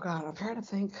 oh God, I'm trying to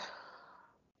think.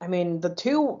 I mean, the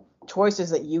two choices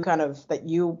that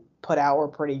you put out were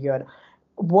pretty good.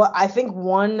 What I think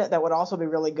one that would also be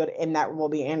really good in that will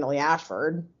be Annaleigh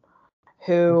Ashford,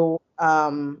 who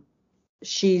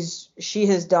she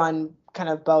has done kind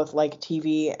of both like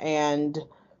TV and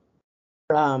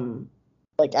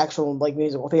like actual like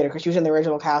musical theater, because she was in the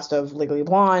original cast of Legally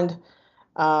Blonde.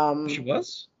 She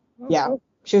was? Oh, yeah, cool.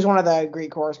 She was one of the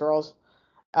Greek chorus girls.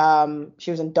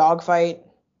 She was in Dogfight.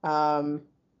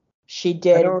 She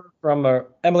did. I know her from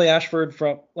Emily Ashford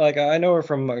from I know her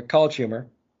from College Humor.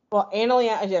 Well,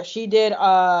 Annaleigh, yeah, she did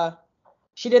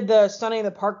the Sunny in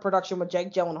the Park production with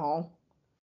Jake Gyllenhaal,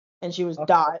 and she was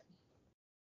Dot.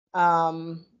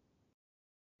 And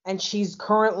she's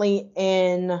currently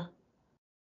in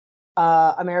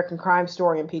American Crime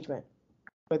Story Impeachment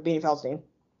with Beanie Feldstein.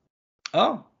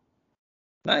 Oh,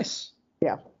 nice.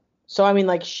 Yeah. So I mean,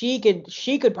 like she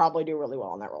could probably do really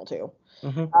well in that role too.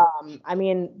 I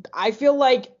mean, I feel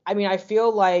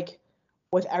like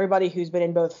with everybody who's been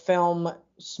in both film,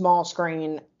 small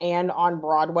screen, and on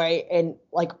Broadway, and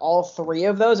like all three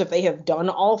of those, if they have done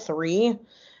all three,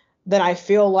 then I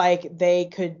feel like they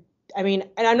could. I mean,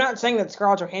 and I'm not saying that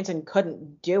Scarlett Johansson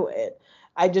couldn't do it.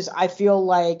 I feel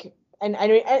like, and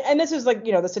this is like,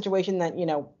 the situation that,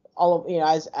 all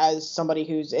of, as somebody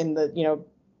who's in the,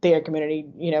 theater community,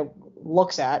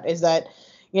 looks at, is that,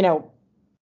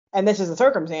 and this is the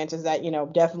circumstance, is that,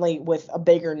 definitely with a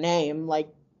bigger name, like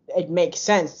it makes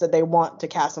sense that they want to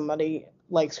cast somebody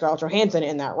like Scarlett Johansson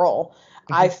in that role.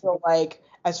 I feel like,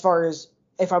 as far as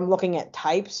if I'm looking at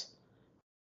types,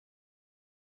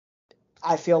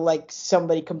 I feel like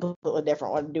somebody completely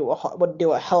different would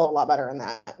do a hell of a lot better in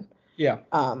that. Yeah.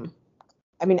 I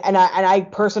mean, and I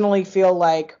personally feel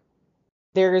like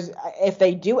if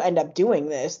they do end up doing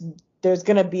this, there's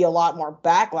going to be a lot more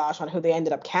backlash on who they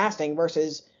ended up casting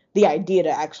versus the idea to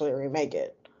actually remake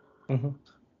it.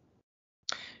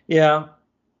 Yeah.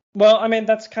 Well, I mean,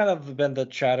 that's kind of been the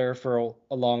chatter for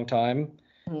a long time.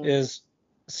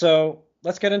 So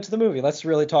let's get into the movie. Let's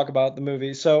really talk about the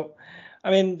movie. So,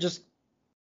 I mean, just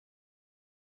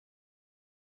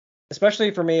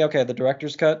especially for me, okay, the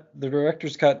director's cut. The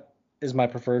director's cut is my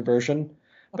preferred version.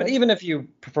 Okay. But even if you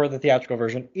prefer the theatrical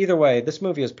version, either way, this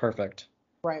movie is perfect.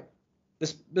 Right.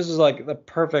 This is like the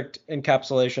perfect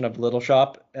encapsulation of Little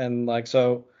Shop, and like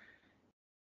so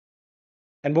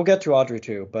and we'll get to Audrey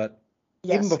too, but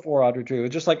even Yes. before Audrey too,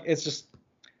 it's just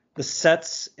the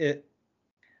sets. It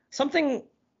something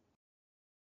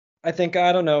I think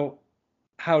I don't know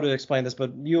how to explain this,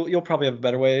 but you'll probably have a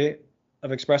better way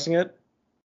of expressing it.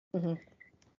 Hmm.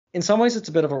 In some ways, it's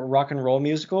a bit of a rock and roll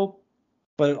musical,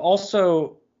 but it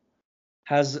also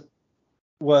has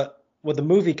what the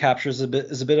movie captures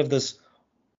is a bit of this,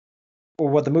 or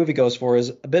what the movie goes for is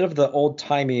a bit of the old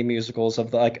timey musicals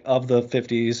of of the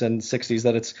 50s and 60s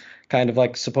that it's kind of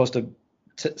like supposed to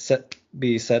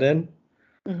be set in.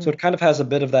 So Hmm. it kind of has a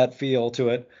bit of that feel to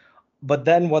it. But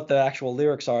then what the actual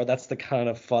lyrics are, that's the kind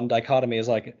of fun dichotomy is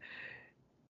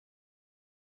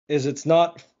it's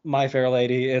not My Fair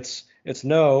Lady, it's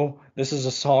no, this is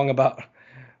a song about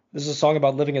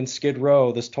living in Skid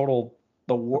Row, this total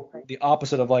the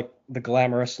opposite of like the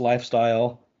glamorous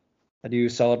lifestyle that you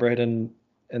celebrate in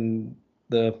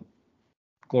the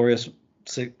glorious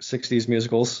 60s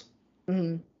musicals.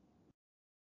 Hmm.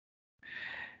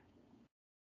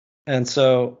 And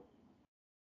so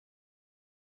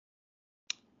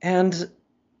and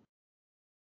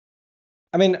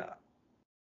I mean,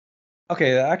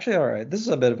 okay, actually, all right. This is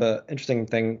a bit of an interesting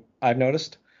thing I've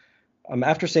noticed.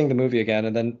 After seeing the movie again,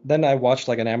 and then I watched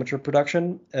like an amateur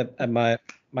production at my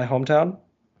hometown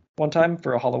one time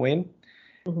for a Halloween.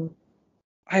 Hmm.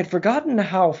 I had forgotten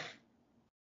how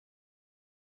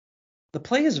the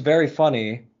play is very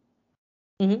funny,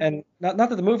 Hmm. and not that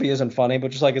the movie isn't funny,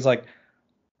 but just like it's like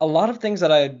a lot of things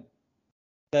that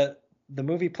the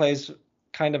movie plays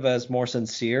kind of as more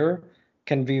sincere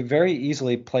can be very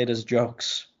easily played as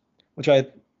jokes, which I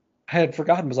had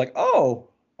forgotten. Was like, oh,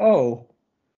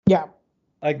 Yeah.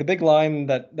 like the big line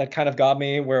that kind of got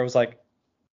me, where it was like,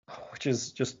 which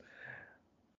is just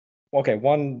okay.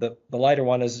 One, the lighter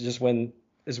one is just when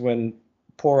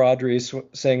poor Audrey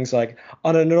sings like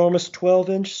on an enormous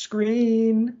 12-inch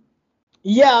screen.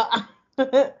 Yeah.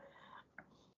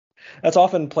 That's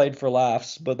often played for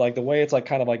laughs, but like the way it's like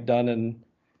kind of like done in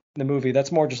the movie,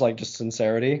 that's more just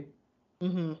sincerity.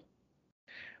 Hmm.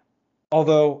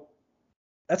 Although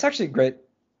that's actually great.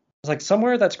 It's like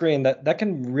Somewhere That's Green that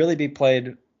can really be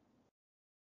played.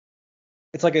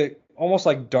 It's like a almost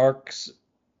like dark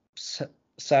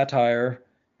satire,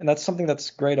 and that's something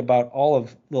that's great about all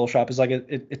of Little Shop is like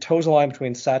it toes the line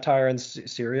between satire and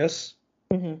serious,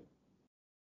 Hmm.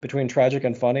 between tragic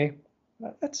and funny.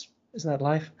 That's isn't that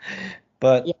life?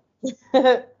 But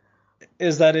Yeah.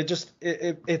 is that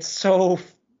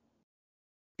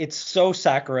it's so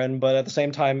saccharine, but at the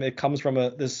same time it comes from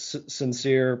this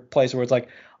sincere place where it's like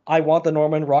I want the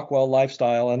Norman Rockwell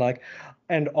lifestyle,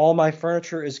 and all my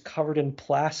furniture is covered in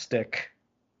plastic.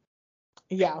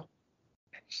 Yeah.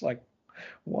 It's like,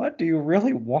 what do you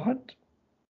really want?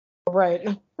 Right.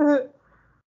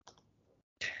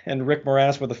 And Rick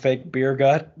Moranis with a fake beer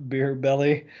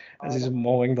belly as he's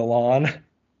mowing the lawn.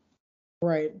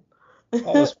 Right.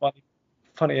 All this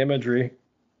funny imagery.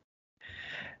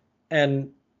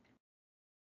 And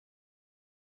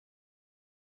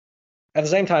at the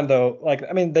same time, though, like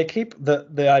I mean, they keep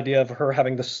the idea of her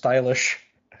having the stylish,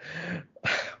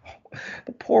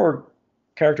 the poor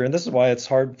character, and this is why it's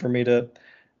hard for me to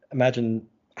imagine.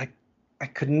 I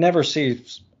could never see.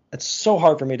 It's so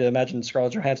hard for me to imagine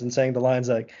Scarlett Johansson saying the lines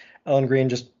like Ellen Green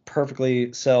just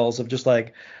perfectly sells of just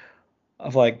like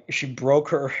she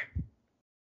broke like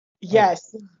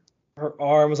Yes. her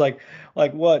arm was like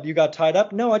what, you got tied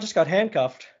up? No, I just got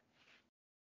handcuffed.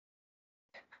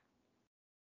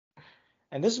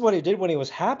 And this is what he did when he was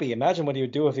happy. Imagine what he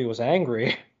would do if he was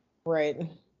angry. Right.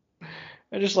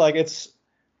 And just like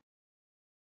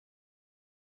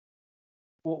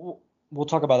we'll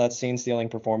talk about that scene stealing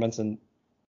performance, and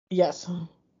Yes.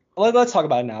 let's talk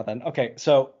about it now then. Okay,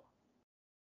 so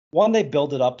one, they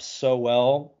build it up so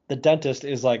well. The dentist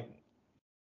is like,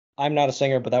 I'm not a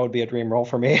singer, but that would be a dream role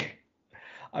for me.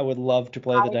 I would love to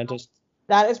play the I, dentist.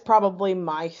 that is probably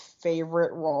my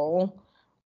favorite role.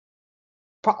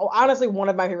 Honestly, one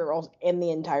of my favorite roles in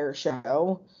the entire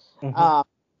show. Hmm. Um,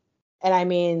 and I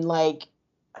mean, like,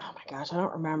 oh my gosh, I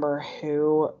don't remember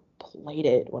who played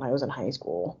it when I was in high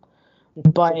school,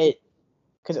 but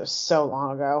because it was so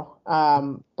long ago.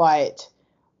 But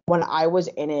when I was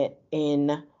in it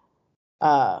in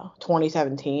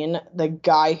 2017, the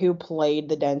guy who played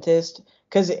the dentist,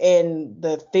 because in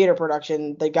the theater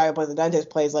production the guy who plays the dentist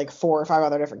plays like 4 or 5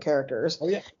 other different characters. Oh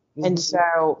yeah. And Hmm.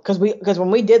 so because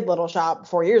when we did Little Shop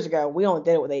 4 years ago, we only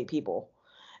did it with 8 people.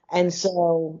 And Nice.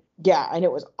 so yeah, and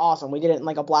it was awesome. We did it in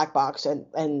like a black box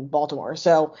in Baltimore.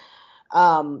 So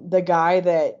the guy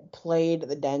that played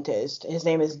the dentist, his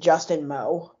name is Justin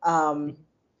Moe.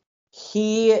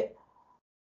 He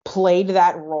played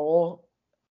that role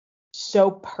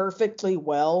so perfectly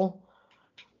well.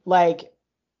 Like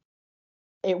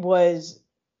it was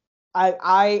I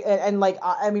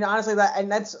mean honestly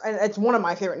it's one of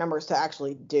my favorite numbers to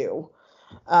actually do.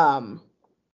 Um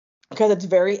because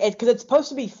it's supposed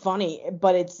to be funny,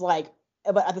 but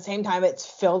but at the same time it's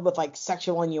filled with like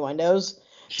sexual innuendos.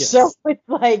 So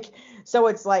Yes.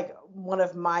 it's like one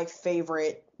of my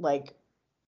favorite like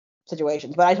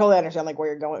situations. But I totally understand like where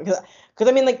you're going because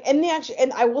I mean like in the actual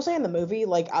and I will say in the movie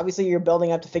like obviously you're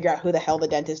building up to figure out who the hell the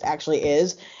dentist actually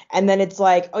is, and then it's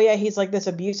like oh yeah he's like this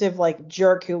abusive like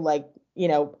jerk who like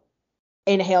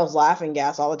inhales laughing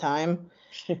gas all the time.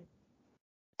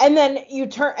 And then you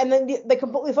turn, and then they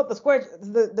completely flip the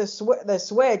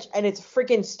switch, and it's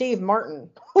freaking Steve Martin,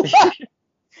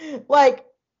 like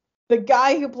the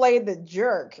guy who played the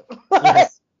jerk.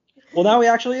 Yes. Well, now he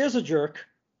actually is a jerk.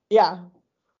 Yeah,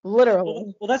 Well,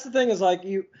 literally. well, that's the thing is like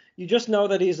you just know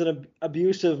that he's an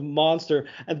abusive monster,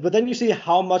 and but then you see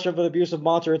how much of an abusive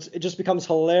monster it just becomes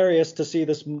hilarious to see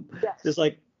this Yes.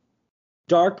 like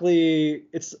darkly.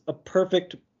 It's a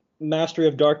perfect mastery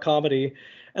of dark comedy,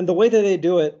 and the way that they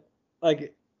do it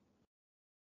like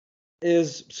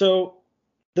is so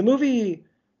the movie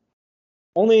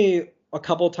only a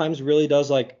couple of times really does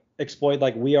like exploit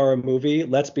like we are a movie.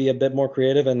 Let's be a bit more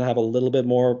creative and have a little bit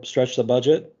more stretch the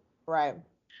budget. Right.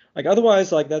 Like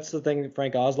otherwise, like that's the thing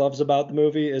Frank Oz loves about the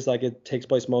movie is like it takes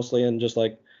place mostly in just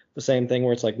like the same thing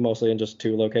where it's like mostly in just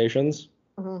two locations.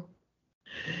 Hmm.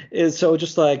 Is so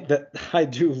just like that I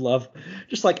do love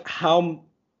just like how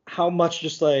much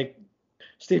just like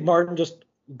Steve Martin just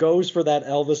goes for that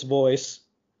Elvis voice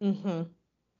Hmm.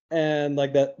 and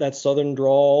like that southern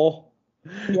drawl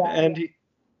Yeah. and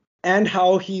and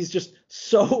how he's just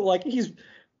so like he's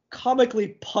comically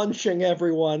punching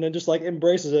everyone and just like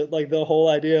embraces it like the whole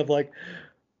idea of like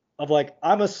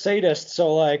I'm a sadist,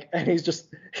 so like, and he's just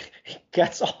he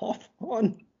gets off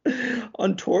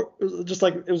on tour, just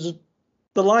like it was just,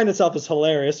 the line itself is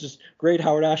hilarious, just great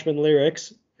Howard Ashman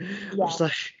lyrics. I'm Yeah. just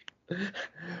like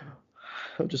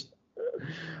I'm just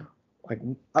like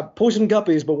I'm poisoned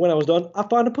guppies, but when I was done, I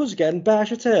find a pussycat and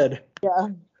bash its head. Yeah.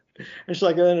 And she's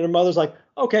like, and her mother's like,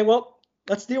 okay, well,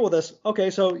 let's deal with this. Okay,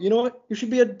 so you know what? You should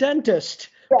be a dentist.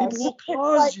 People Yes. will It's like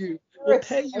cause you, will you're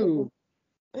pay you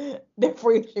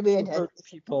therefore you should be a to hurt dentist.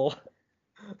 people.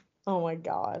 Oh my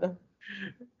god.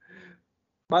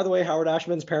 By the way, Howard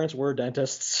Ashman's parents were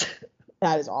dentists.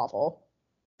 That is awful.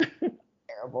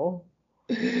 Terrible.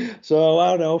 So I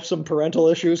don't know, some parental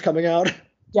issues coming out.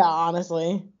 Yeah,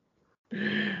 honestly.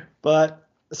 But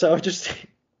so it's just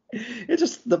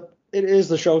it is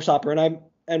the showstopper,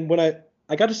 and when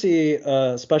I got to see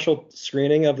a special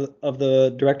screening of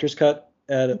the director's cut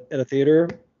at a theater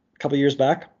a couple years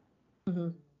back, Hmm.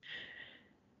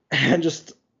 and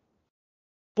just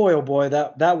boy oh boy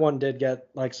that one did get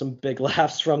like some big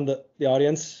laughs from the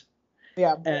audience,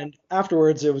 Yeah. and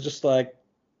afterwards it was just like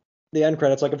the end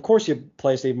credits, like of course you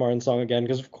play Steve Martin's song again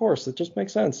because of course it just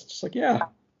makes sense. It's just like yeah.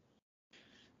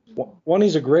 One,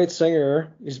 he's a great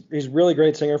singer. He's really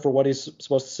great singer for what he's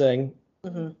supposed to sing,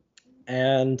 Hmm.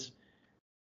 and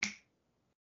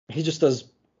he just does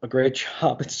a great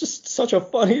job. It's just such a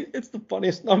funny. It's the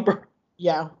funniest number.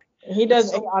 Yeah. He It's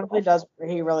does. He so honestly tough. does.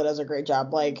 He really does a great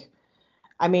job. Like,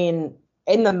 I mean,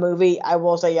 in the movie, I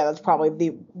will say, yeah, that's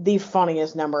probably the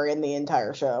funniest number in the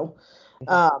entire show.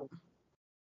 Um,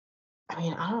 I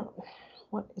mean, I don't.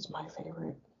 What is my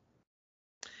favorite?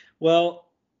 Well,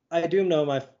 I do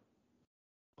know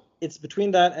it's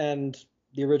between that and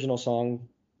the original song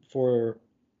for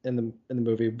in the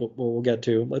movie. But we'll get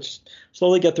to. Let's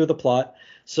slowly get through the plot.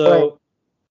 Right.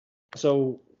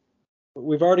 So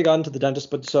we've already gotten to the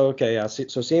dentist, but so okay, yeah.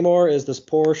 So Seymour is this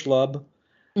poor schlub,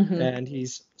 Hmm. and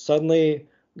he's suddenly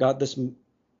got this,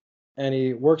 and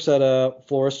he works at a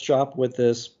florist shop with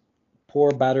this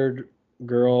poor battered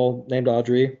girl named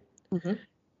Audrey, Hmm.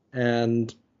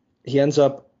 and he ends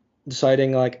up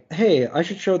deciding like, hey, I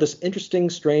should show this interesting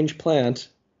strange plant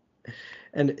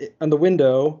and on the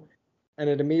window, and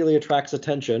it immediately attracts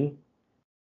attention.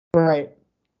 Right.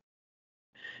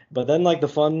 But then like the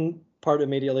fun part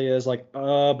immediately is like,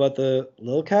 but the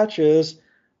little catch is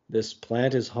this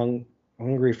plant is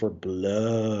hungry for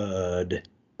blood.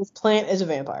 This plant is a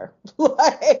vampire.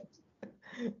 Like,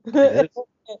 It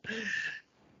is.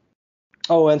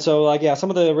 Oh, and so like yeah, some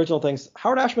of the original things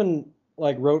Howard Ashman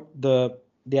like wrote the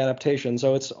adaptation,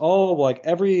 so it's all like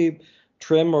every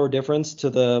trim or difference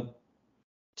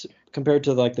compared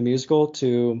to like the musical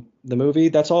to the movie,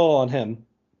 that's all on him.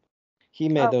 He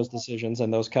made oh, those decisions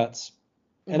and those cuts,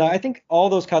 and mhm. I think all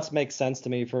those cuts make sense to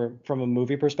me from a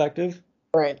movie perspective.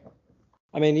 Right.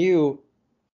 I mean,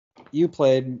 you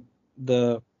played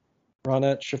the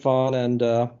Ronette, Chiffon, and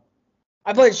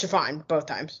I played Chiffon both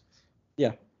times.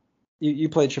 yeah, you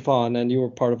played Chiffon, and you were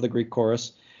part of the Greek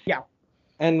chorus. Yeah.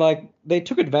 And like they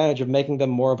took advantage of making them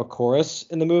more of a chorus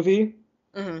in the movie,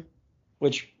 Mhm.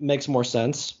 which makes more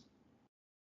sense.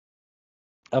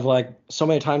 Of like so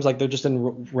many times, like they're just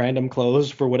in random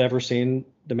clothes for whatever scene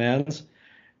demands,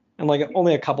 and like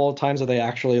only a couple of times are they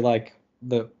actually like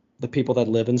the people that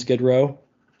live in Skid Row,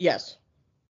 Yes.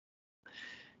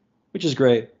 which is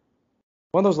great.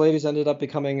 One of those ladies ended up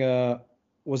becoming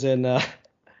was in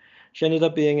she ended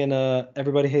up being in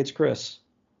Everybody Hates Chris.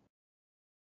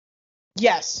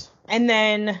 Yes. And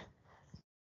then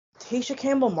Tasha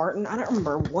Campbell Martin, I don't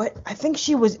remember what. I think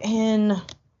she was in.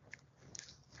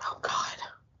 Oh God,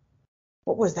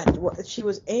 what was that? What, she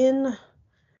was in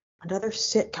another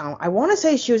sitcom. I want to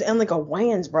say she was in like a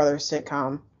Wayans Brothers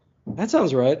sitcom. That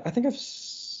sounds right. I think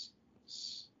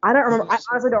I don't remember. I I've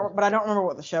honestly don't. But I don't remember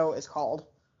what the show is called.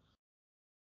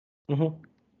 hmm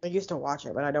I used to watch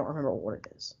it, but I don't remember what it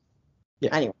is.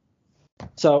 Yeah. Anyway.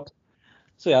 So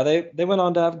yeah, they went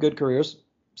on to have good careers.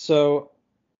 So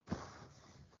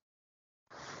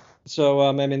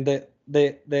I mean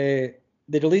they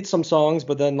delete some songs,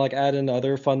 but then like add in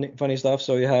other funny stuff.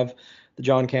 So you have the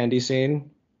John Candy scene,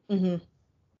 Mhm.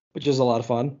 which is a lot of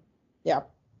fun, Yeah.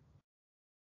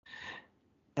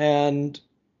 and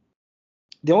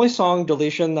the only song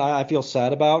deletion I feel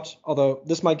sad about, although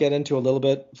this might get into a little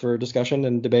bit for discussion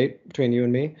and debate between you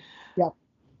and me.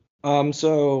 Yeah.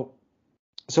 So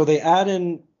they add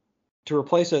in to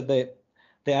replace it. They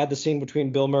add the scene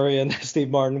between Bill Murray and Steve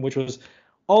Martin, which was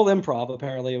all improv.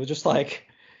 Apparently, it was just Yeah. like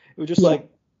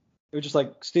it was just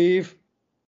like Steve,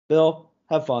 Bill,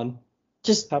 have fun,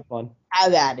 Just have fun.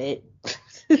 have at it.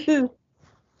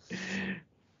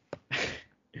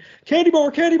 Candy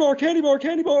bar, candy bar, candy bar,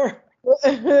 candy bar.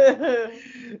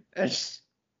 And just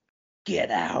get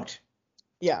out.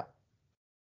 Yeah.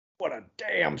 What a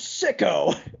damn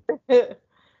sicko.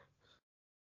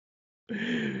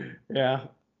 Yeah.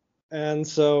 And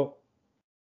so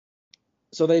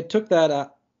they took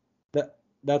that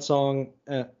song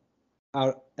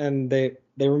out and they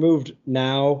removed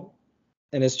Now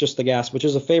and It's Just the Gas, which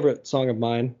is a favorite song of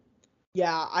mine.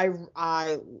 Yeah. Yeah.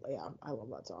 I love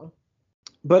that song.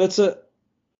 But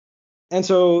and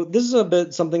so this is a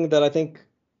bit something that I think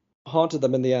haunted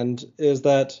them in the end is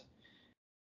that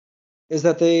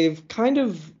they've kind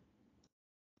of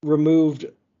removed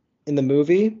in the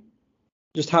movie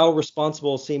just how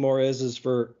responsible Seymour is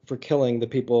for killing the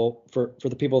people for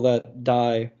the people that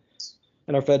die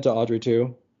and are fed to Audrey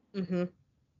too. Mhm.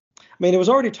 I mean, it was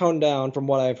already toned down from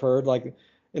what I've heard. Like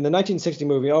in the 1960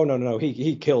 movie, oh no,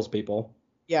 he kills people.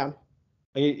 Yeah.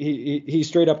 He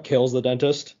straight up kills the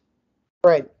dentist.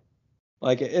 Right.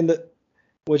 Like in the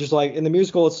which is like in the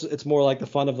musical, it's more like the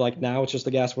fun of like Now It's Just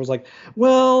the Gas, where it's like,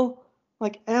 well,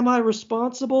 like, am I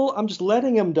responsible? I'm just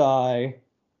letting him die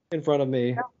in front of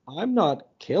me. I'm not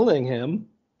killing him.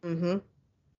 Mhm.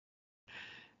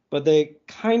 But they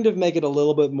kind of make it a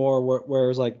little bit more where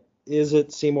it's like, is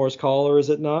it Seymour's call or is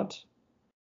it not?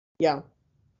 Yeah.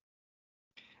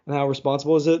 And how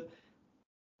responsible is it?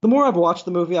 The more I've watched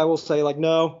the movie, I will say like,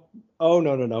 no, oh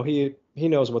no, he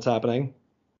knows what's happening.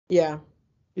 Yeah.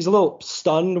 He's a little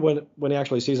stunned when he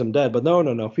actually sees him dead, but no,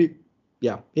 he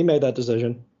made that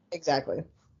decision. Exactly.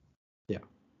 Yeah.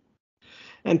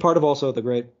 And part of also the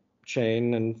great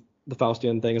chain and the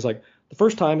Faustian thing is like the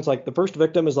first time it's like the first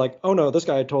victim is like, oh no, this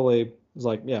guy totally is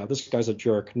like, yeah, this guy's a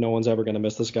jerk. No one's ever gonna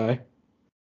miss this guy.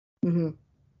 Mhm.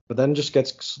 But then it just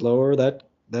gets slower that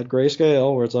gray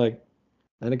scale where it's like,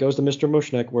 then it goes to Mr.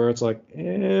 Mushnick where it's like,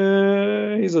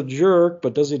 he's a jerk,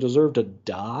 but does he deserve to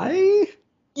die?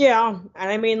 Yeah,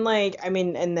 and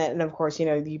and then and of course,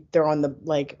 they're on the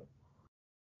like,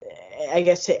 I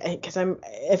guess, because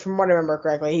if from what I remember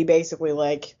correctly, he basically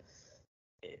like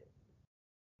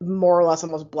more or less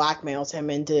almost blackmails him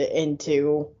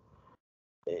into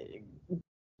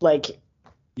like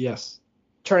Yes.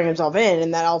 turning himself in,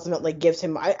 and that ultimately gives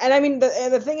him. And I mean,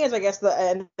 the thing is, I guess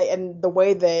and the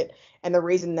way that and the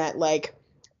reason that like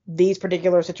these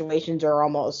particular situations are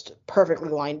almost perfectly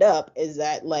lined up is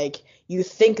that like you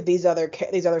think these other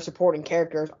supporting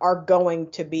characters are going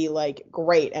to be like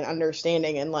great and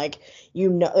understanding and like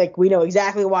like we know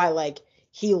exactly why like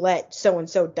he let so and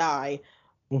so die,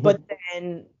 Mm-hmm. but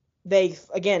then they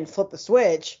again flip the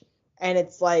switch and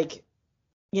it's like,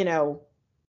 you know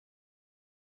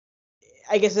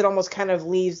I guess it almost kind of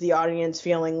leaves the audience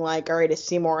feeling like, all right, is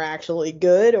Seymour actually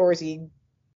good or is he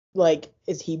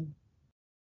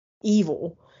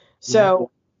evil? Yeah.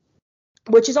 So,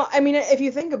 which is, I mean, if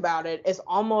you think about it, it's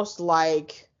almost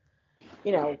like,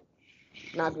 you know,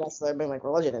 not necessarily being like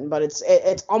religion in, but it's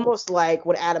almost like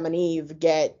when Adam and Eve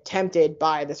get tempted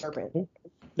by the serpent.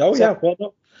 Oh So, yeah, well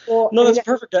no, well, no, I mean, that's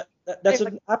perfect. That's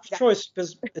anyway, an apt yeah. choice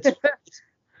because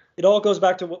it all goes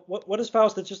back to what is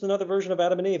Faust? It's just another version of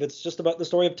Adam and Eve. It's just about the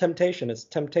story of temptation. It's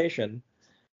temptation,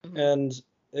 and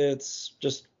it's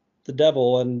just the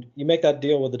devil, and you make that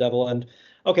deal with the devil. And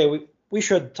okay, we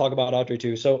should talk about Audrey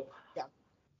too. So, Yeah.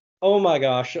 oh my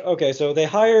gosh, okay, so they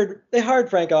hired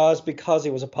Frank Oz because he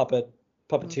was a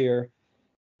puppeteer,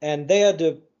 and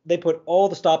they put all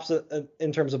the stops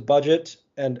in terms of budget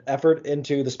and effort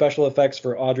into the special effects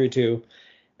for Audrey 2.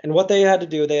 And what they had to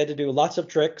do lots of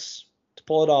tricks to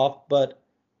pull it off, but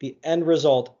the end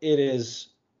result, it is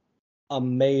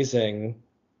amazing.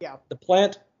 Yeah. The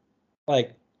plant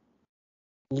like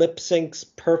lip syncs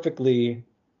perfectly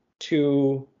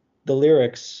to the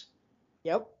lyrics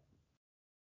Yep.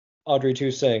 Audrey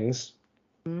 2 sings.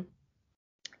 Mhm.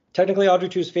 Technically Audrey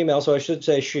 2 is female, so I should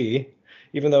say she,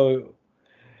 even though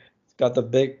it's got the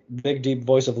big deep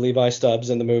voice of Levi Stubbs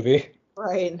in the movie.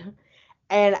 Right.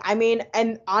 And I mean,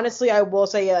 and honestly, I will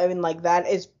say, I mean, like that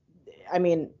is, I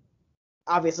mean,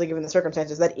 obviously given the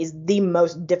circumstances, that is the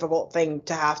most difficult thing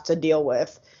to have to deal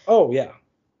with. Oh yeah.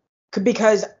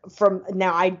 Because from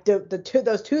now,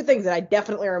 those two things that I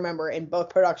definitely remember in both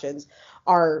productions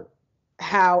are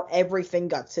how everything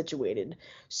got situated.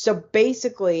 So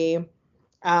basically,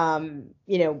 when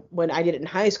I did it in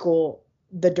high school,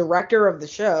 the director of the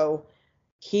show,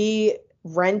 he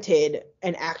rented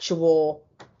an actual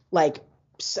like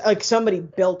somebody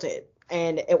built it,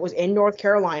 and it was in North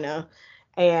Carolina,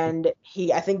 and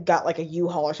he I think got like a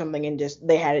U-Haul or something, and just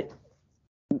they had it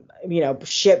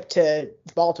shipped to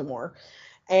Baltimore.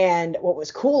 And what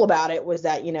was cool about it was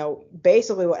that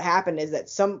basically what happened is that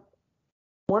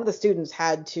one of the students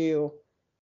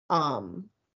um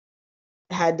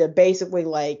had to basically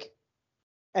like,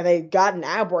 and they got an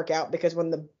ab workout because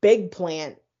when the big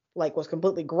plant like was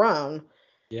completely grown,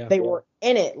 Yeah. they were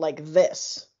in it like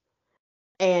this.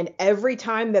 And every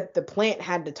time that the plant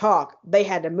had to talk, they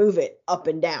had to move it up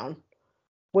and down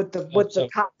with the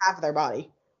top half of their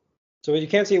body. So you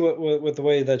can't see with the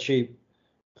way that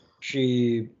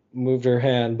she moved her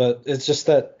hand, but it's just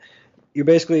that you're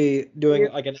basically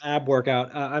doing like an ab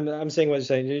workout. I'm saying what you're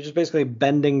saying. You're just basically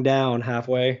bending down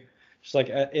halfway, just like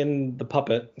in the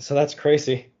puppet. So that's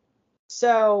crazy.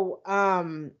 So,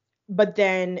 but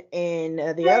then in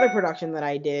the other production that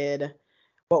I did,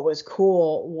 what was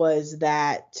cool was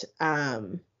that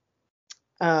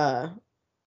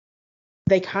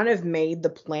they kind of made the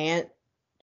plant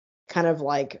kind of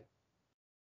like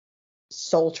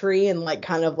sultry and like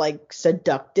kind of like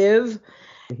seductive,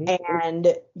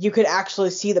 and you could actually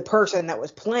see the person that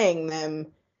was playing them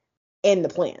in the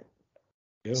plant.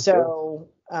 Yeah. So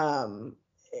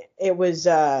it was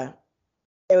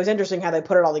interesting how they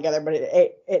put it all together, but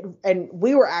and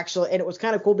we were actually, and it was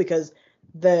kind of cool because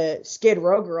the Skid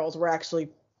Row girls were actually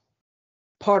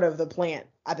part of the plant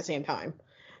at the same time.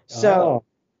 So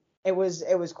it was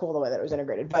cool the way that it was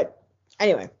integrated. But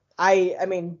anyway, I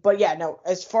mean, but yeah, no,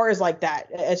 as far as like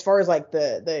that, as far as like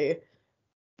the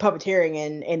puppeteering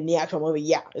in the actual movie,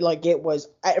 yeah, like it was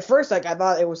at first like I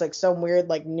thought it was like some weird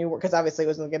like new, because obviously it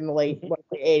was like in the late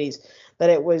 80s, that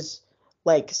it was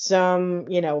like some,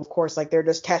 of course, like they're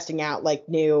just testing out like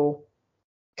new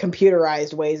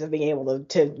computerized ways of being able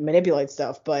to manipulate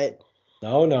stuff, but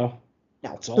no, no.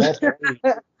 it's all.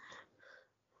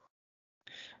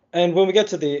 And when we get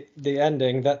to the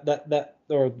ending, that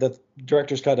or the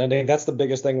director's cut ending, that's the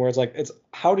biggest thing where it's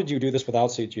how did you do this without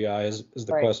CGI is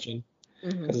the Right. question,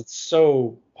 because it's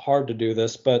so hard to do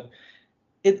this, but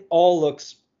it all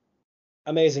looks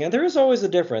amazing, and there is always a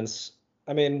difference.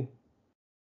 I mean,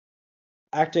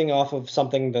 acting off of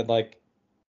something that like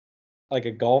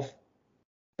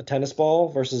a tennis ball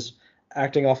versus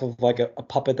acting off of like a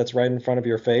puppet that's right in front of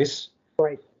your face.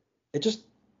 Right. It just,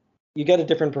 you get a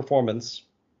different performance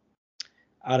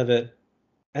out of it,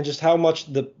 and just how much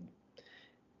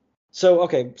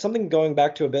okay, something going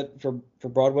back to a bit for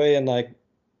Broadway and like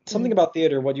something about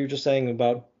theater, what you were just saying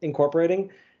about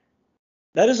incorporating,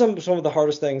 that is some of the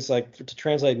hardest things, like to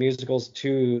translate musicals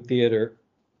to theater,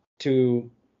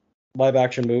 to live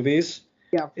action movies.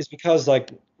 Yeah. Is because like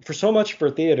for so much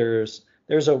for theaters,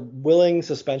 there's a willing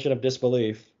suspension of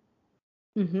disbelief.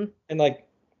 And like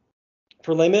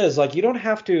for Les Mis, like you don't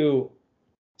have to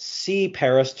see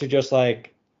Paris to just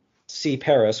like see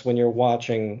Paris when you're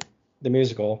watching the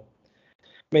musical.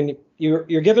 I mean, you're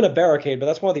given a barricade, but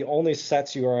that's one of the only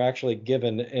sets you are actually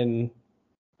given in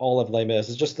all of Les Mis.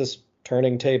 It's just this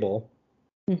turning table,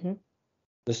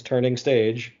 this turning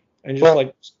stage, and you just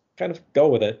like kind of go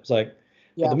with it. It's like,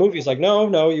 But Yeah. the movie's like, no,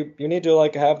 no, you need to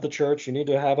like have the church, you need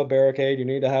to have a barricade, you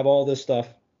need to have all this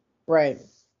stuff. Right.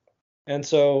 And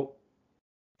so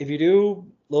if you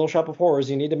do Little Shop of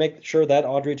Horrors, you need to make sure that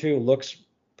Audrey 2 looks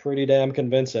pretty damn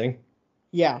convincing.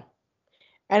 Yeah.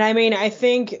 And I mean, I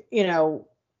think,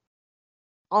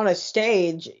 on a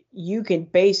stage, you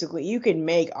can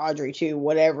make Audrey 2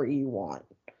 whatever you want.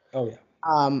 Oh yeah.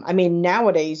 I mean,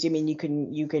 nowadays, I mean, you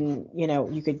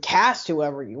could cast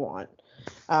whoever you want.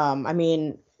 I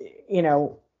mean, you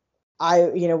know,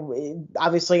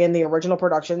 obviously in the original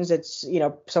productions, it's,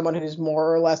 someone who's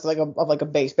more or less like a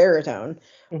bass baritone.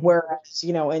 Mhm. Whereas,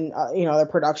 in, other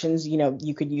productions,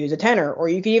 you could use a tenor, or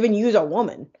you could even use a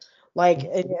woman. Like,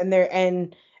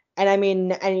 Mhm. and I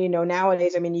mean, and,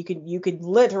 nowadays, I mean, you could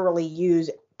literally use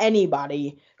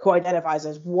anybody who identifies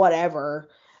as whatever,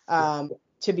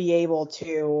 to be able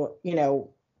to,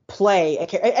 play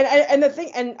and the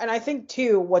thing, and I think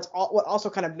too, what also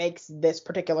kind of makes this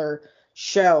particular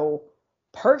show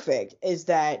perfect is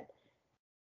that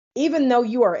even though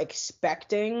you are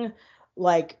expecting,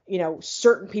 like,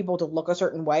 certain people to look a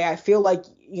certain way, I feel like,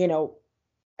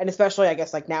 and especially I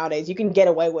guess like nowadays, you can get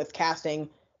away with casting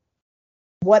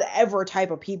whatever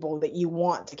type of people that you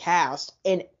want to cast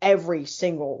in every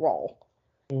single role.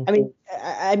 I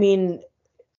Mhm.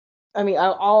 mean,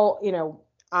 I'll,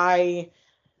 I,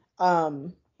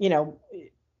 you know,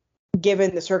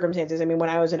 given the circumstances, I mean, when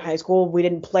I was in high school, we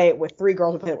didn't play it with 3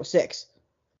 girls, we played it with 6.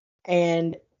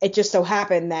 And it just so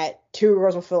happened that 2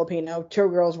 girls were Filipino, 2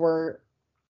 girls were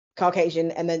Caucasian,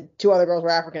 and then 2 other girls were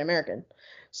African American.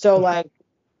 So like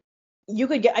you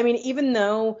could get, I mean, even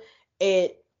though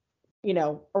it,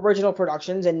 original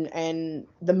productions and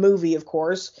the movie, of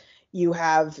course, you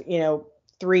have,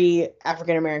 3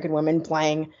 African American women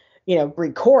playing,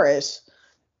 Greek chorus,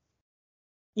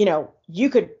 you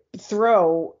could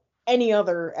throw any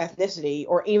other ethnicity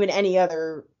or even any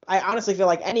other, I honestly feel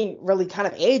like any really kind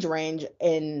of age range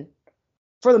in,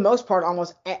 for the most part,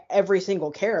 almost every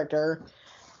single character.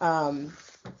 Um,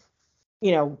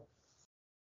 you know,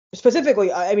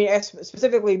 specifically, I mean,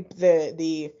 specifically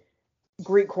the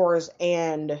Greek chorus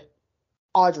and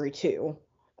Audrey too,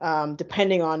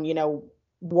 depending on,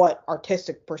 what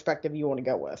artistic perspective you want to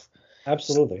go with.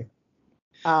 Absolutely.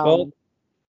 Well, Um,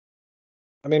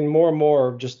 I mean, more and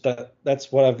more, just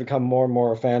that's what I've become more and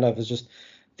more a fan of is just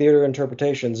theater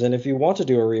interpretations. And if you want to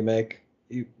do a remake,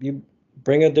 you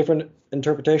bring a different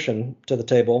interpretation to the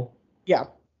table. yeah,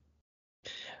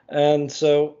 And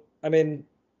so, I mean,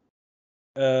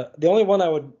 the only one I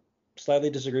would slightly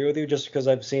disagree with you, just because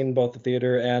I've seen both the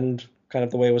theater and kind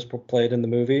of the way it was played in the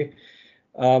movie.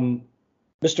 Um,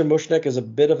 Mr. Mushnik is a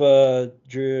bit of a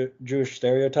Jewish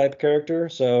stereotype character,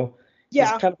 so he's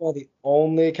yeah. kind of one of the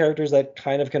only characters that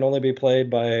kind of can only be played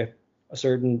by a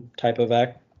certain type of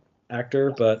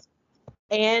actor. But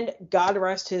And God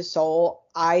rest his soul,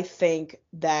 I think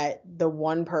that the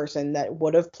one person that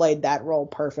would have played that role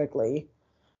perfectly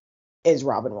is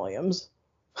Robin Williams.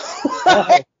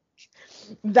 oh,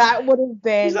 That would have he's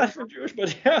been, not even Jewish,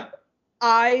 but yeah.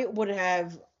 I would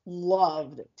have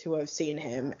loved to have seen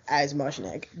him as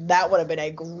Mushnik. That would have been a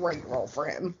great role for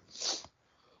him.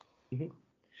 Mhm.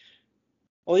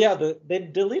 Well, yeah, they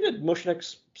deleted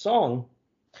Mushnik's song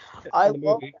I in the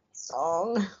love movie. that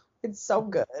song. It's so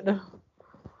good.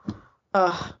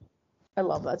 Uh, I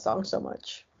love that song so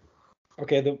much.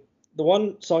 Okay, the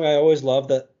one song I always love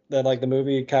that like the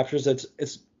movie captures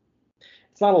it's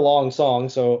not a long song,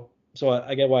 so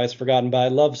I get why it's forgotten, but I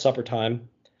love Supper Time.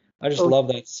 I just Oh, love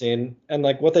that scene and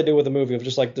like what they do with the movie of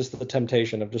just like just the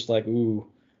temptation of just like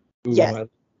ooh. yes.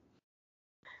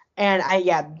 And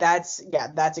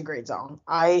that's a great song.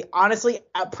 I honestly,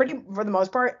 pretty for the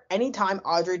most part, anytime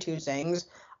Audrey 2 sings,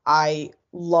 I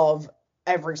love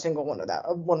every single one of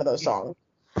those songs.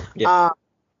 Yeah. Um,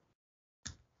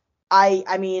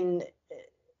 I mean,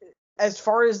 as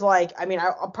far as like, I mean,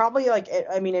 I'll probably like,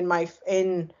 I mean, in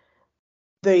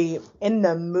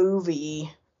the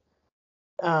movie,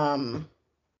 um,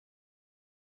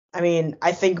 I mean,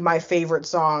 I think my favorite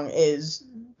song is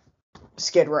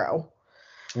Skid Row.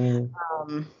 Mm.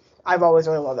 Um, I've always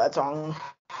really loved that song.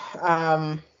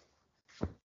 Um,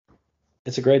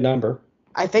 It's a great number.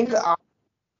 I think,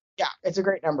 yeah, it's a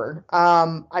great number.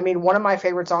 I mean, one of my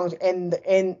favorite songs in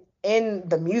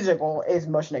the musical is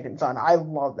Mushnik and Son. I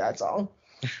love that song.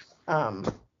 Um,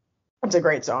 it's a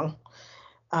great song.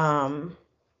 Um,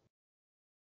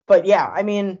 but yeah, I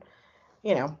mean,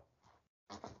 you know,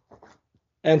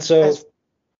 And as so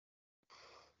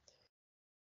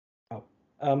oh,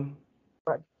 um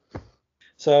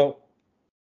so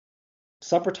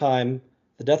Supper Time,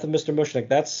 The Death of Mr. Mushnick,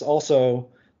 that's also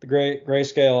the great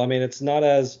grayscale. I mean, it's not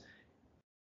as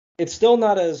it's still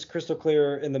not as crystal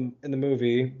clear in the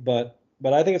movie, but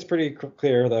I think it's pretty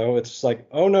clear though. It's just like,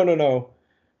 oh no no no,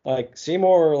 like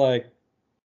Seymour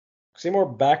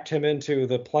backed him into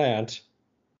the plant.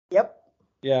 Yep.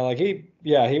 Yeah, like he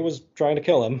was trying to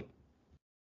kill him.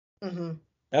 Hmm.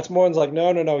 That's Morton's like,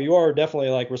 no no no, you are definitely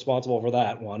like responsible for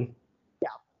that one. Yeah.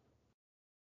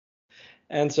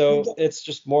 And He so get, it's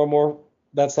just more and more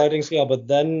that sliding scale. But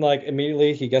then like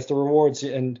immediately he gets the rewards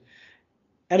and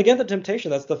again the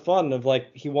temptation. That's the fun of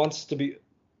like he wants to be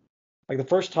like the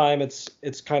first time it's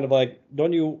kind of like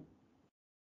don't you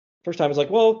first time it's like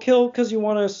well kill because you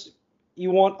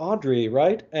want Audrey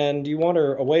right and you want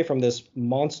her away from this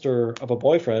monster of a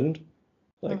boyfriend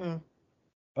like hmm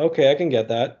okay I can get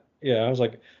that yeah I was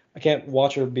like I can't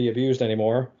watch her be abused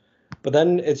anymore but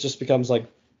then it just becomes like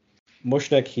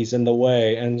Mushnick he's in the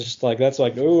way and just like that's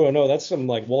like oh no that's some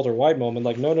like Walter White moment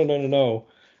like no no no no no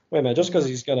wait a minute just because hmm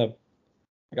he's gonna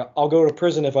like, I'll go to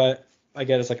prison if I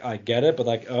get it. It's like I get it but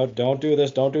like oh don't do this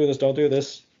don't do this don't do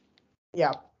this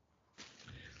Yeah.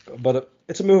 but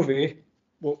it's a movie.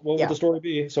 What would Yeah. the story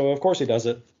be? So of course he does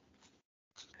it,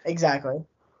 Exactly.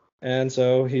 and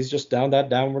so he's just down that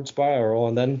downward spiral,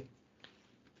 and then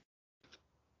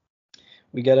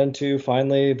we get into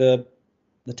finally the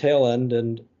tail end,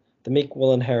 and the meek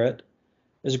will inherit.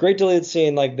 There's a great deleted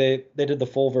scene, like they did the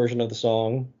full version of the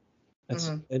song. That's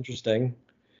Hmm. interesting,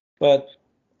 but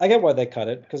I get why they cut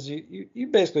it because you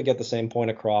basically get the same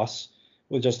point across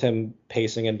with just him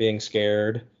pacing and being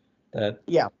scared that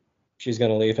Yeah. she's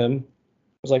gonna leave him.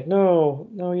 I was like, no,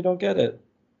 no, you don't get it.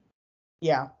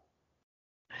 Yeah.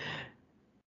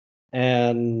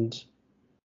 And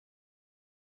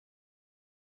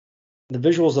the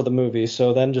visuals of the movie.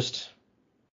 So then just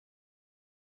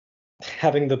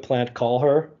having the plant call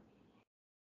her,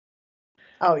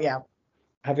 Oh yeah.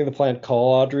 having the plant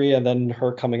call Audrey, and then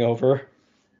her coming over.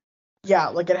 Yeah.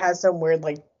 Like it has some weird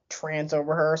like trance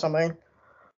over her or something.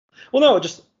 Well, no,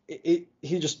 just he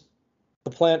just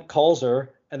the plant calls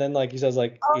her, and then like he says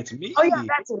like Oh, it's oh yeah, me,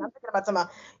 that's it. I'm thinking about some.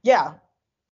 Yeah,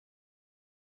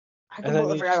 I and then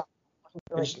completely forgot. he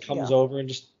Like, just comes yeah. over and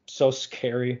just so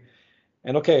scary.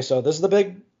 And okay, so this is the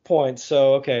big point.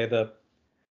 So okay, the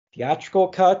theatrical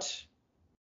cut,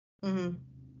 Hmm.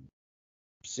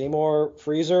 Seymour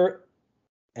Freezer,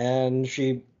 and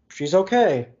she's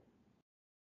okay.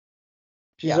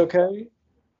 She's Yeah. okay.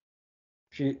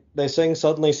 They sing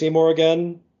suddenly Seymour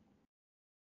again.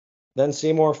 Then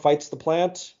Seymour fights the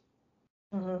plant,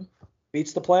 Hmm.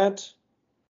 beats the plant,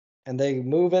 and they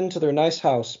move into their nice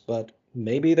house. But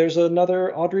maybe there's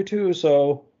another Audrey too,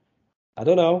 so I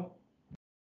don't know.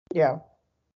 Yeah.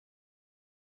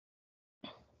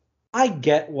 I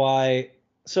get why.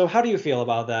 So how do you feel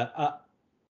about that?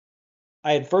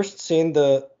 I had first seen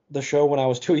the show when I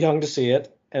was too young to see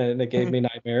it, and it gave Hmm. me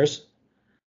nightmares.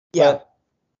 Yeah.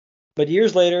 But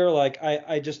years later, like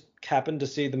I just happened to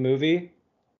see the movie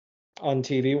on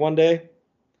TV one day,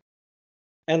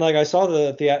 and like I saw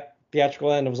the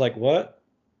theatrical end, and was like, what?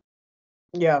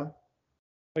 Yeah.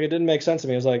 Like it didn't make sense to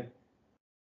me. It was like,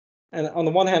 and on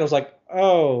the one hand, I was like,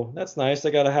 oh, that's nice.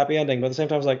 They got a happy ending. But at the same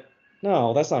time, I was like,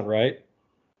 no, that's not right.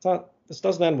 It's not. This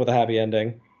doesn't end with a happy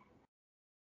ending.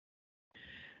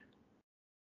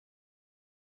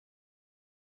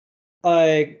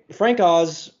 Like Frank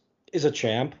Oz is a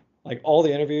champ. Like all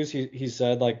the interviews he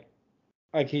said like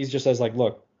he's just says like,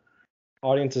 look,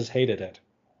 audiences hated it.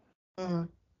 Hmm.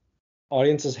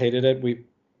 Audiences hated it.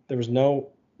 There was no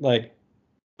like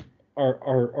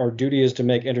our duty is to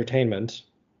make entertainment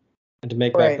and to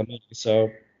make back the Right. money.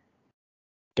 So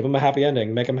give them a happy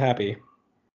ending, make them happy.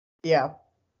 Yeah.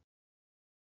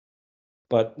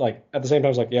 But like at the same time, I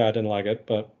was like, yeah, I didn't like it,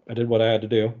 but I did what I had to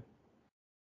do.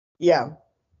 Yeah.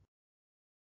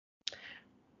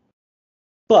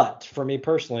 But for me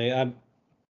personally,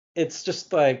 it's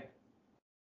just like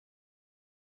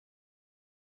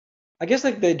I guess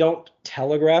like they don't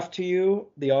telegraph to you,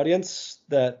 the audience,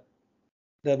 that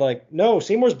like, no,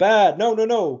 Seymour's bad. No, no,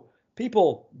 no.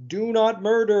 People, do not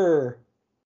murder.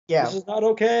 This Yeah. is not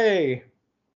okay.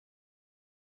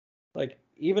 Like,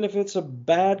 even if it's a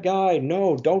bad guy,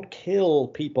 no, don't kill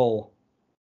people.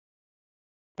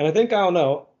 And I don't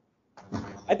know,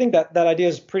 I think that idea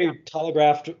is Yeah. pretty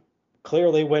telegraphed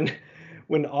clearly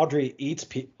when Audrey 2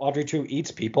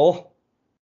 eats people.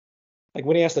 Like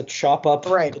when he has to chop up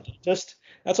Right. the dentist.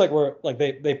 That's like where like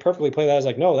they perfectly play that as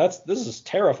like, no, this is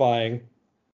terrifying.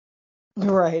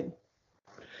 Right.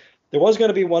 There was going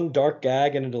to be one dark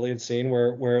gag in a deleted scene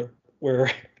where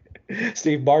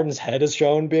Steve Martin's head is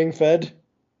shown being fed.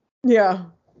 Yeah.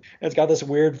 It's got this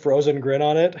weird frozen grin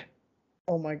on it.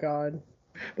 Oh my God.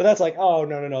 But that's like, oh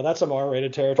no no no, that's some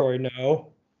R-rated territory.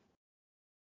 No.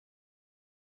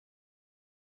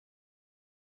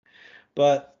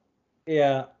 But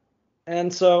yeah,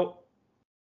 and so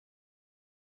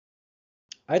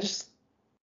I just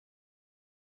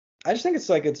I just think it's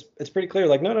like it's pretty clear.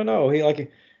 Like no, no, no. He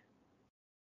like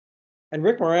and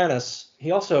Rick Moranis. He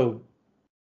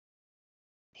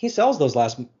sells those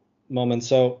last moments.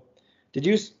 So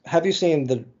have you seen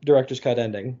the director's cut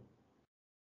ending?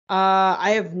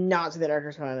 I have not seen the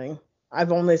director's cut ending.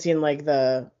 I've only seen like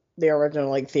the original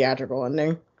like theatrical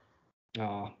ending.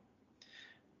 Oh,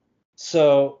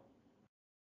 so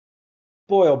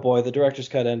boy, oh boy, the director's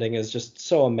cut ending is just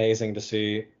so amazing to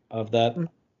see. Of that, Mm.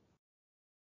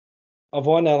 of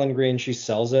one Ellen Green, she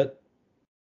sells it.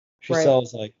 She Right.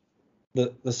 sells like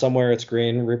the Somewhere It's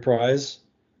Green reprise,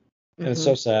 and it's Hmm.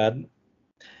 so sad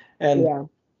and Yeah.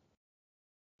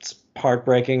 it's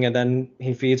heartbreaking. And then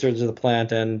he feeds her to the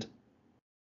plant, and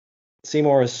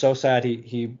Seymour is so sad.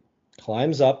 He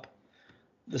climbs up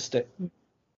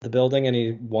the building and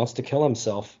he wants to kill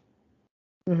himself.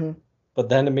 Hmm. But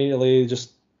then immediately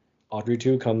just Audrey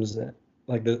 2 comes in,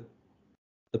 like the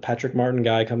Patrick Martin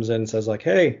guy comes in and says like,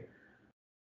 hey,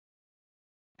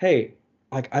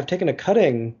 like I've taken a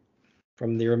cutting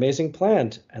from your amazing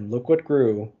plant and look what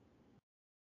grew.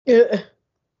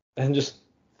 And just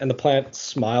and the plant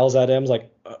smiles at him,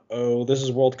 like, oh, this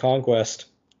is world conquest.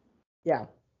 Yeah.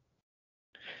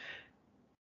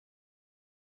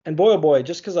 And boy, oh boy,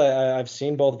 just because I've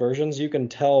seen both versions, you can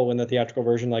tell in the theatrical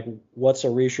version like what's a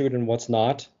reshoot and what's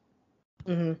not.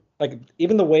 Hmm. Like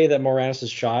even the way that Moranis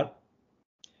is shot,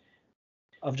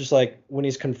 of just like when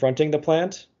he's confronting the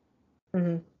plant,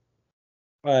 Hmm.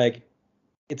 like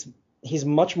it's he's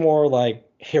much more like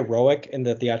heroic in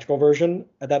the theatrical version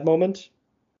at that moment.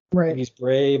 Like Right. he's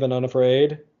brave and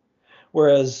unafraid.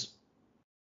 Whereas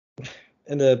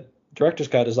in the director's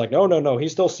cut is like, no, no, no,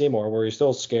 he's still Seymour, where he's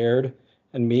still scared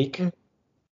and meek. Mm.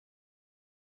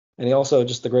 And he also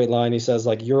just the great line he says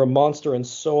like, "You're a monster and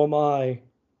so am I.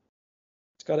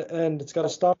 It's got to end. It's got to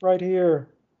stop right here."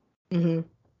 Hmm.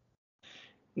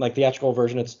 Like theatrical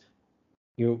version, it's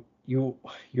you're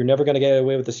never gonna get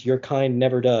away with this. Your kind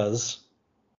never does.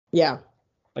 Yeah.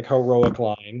 Like heroic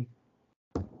line.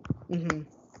 Hmm.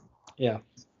 Yeah.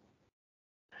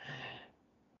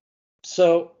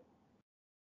 So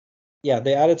yeah,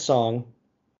 they added song.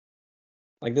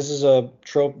 Like this is a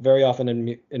trope very often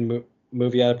in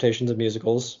movie adaptations of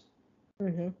musicals.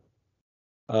 Hmm.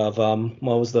 Of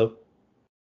what was the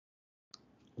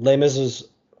Les Mis is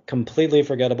completely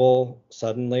forgettable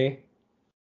suddenly.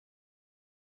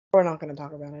 We're not going to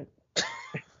talk about it.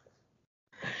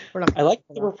 We're not I going to like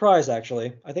talk the about reprise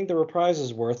actually. I think the reprise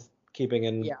is worth keeping it.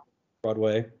 in Yeah.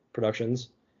 Broadway productions.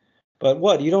 But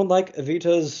what, you don't like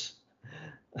Evita's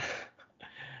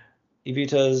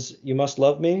You Must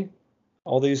Love Me?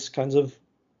 All these kinds of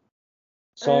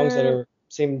songs that Uh, are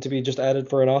seem to be just added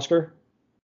for an Oscar?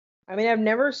 I mean, I've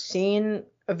never seen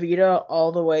Evita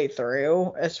all the way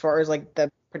through as far as like the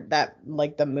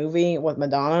movie with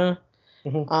Madonna.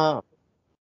 Hmm. Um,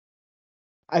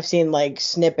 I've seen like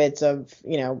snippets of,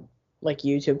 like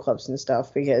YouTube clips and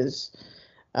stuff because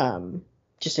um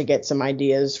just to get some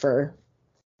ideas for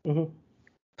Hmm.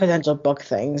 potential book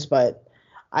things, but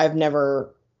I've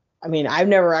never I've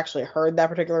never actually heard that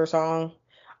particular song. Hmm.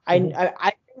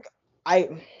 I think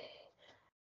I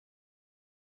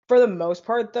for the most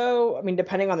part though, I mean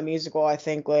depending on the musical, I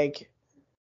think like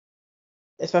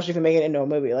especially if you make it into a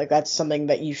movie, like that's something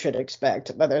that you should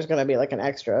expect that there's gonna be like an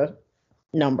extra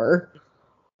number.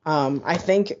 I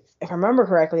think if I remember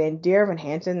correctly, in Dear Evan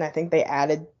Hansen, I think they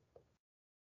added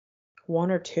one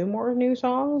or two more new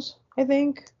songs. I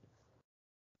think.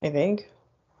 I think.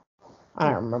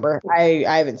 I don't remember. I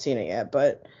haven't seen it yet,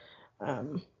 but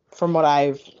um, from what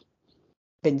I've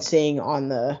been seeing on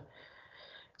the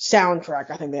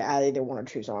soundtrack, I think they added either one or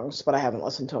two songs, but I haven't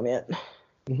listened to them yet.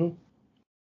 Hmm.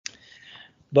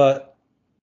 But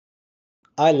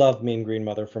I love Mean Green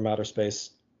Mother from Outer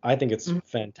Space. I think it's Mhm.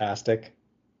 fantastic.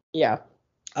 Yeah.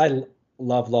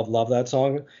 Love, love, love that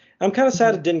song. I'm kind of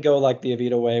sad Mhm. it didn't go like the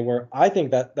Evita way, where I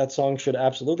think that that song should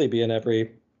absolutely be in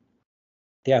every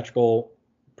theatrical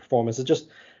performance. It just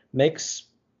makes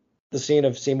the scene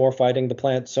of Seymour fighting the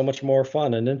plant so much more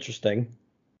fun and interesting.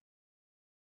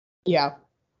 Yeah.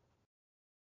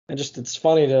 And just it's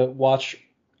funny to watch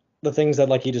the things that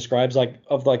like he describes like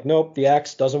of like nope, the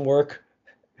axe doesn't work,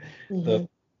 the Hmm.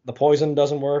 the poison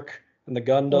doesn't work, and the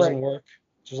gun Right. doesn't work.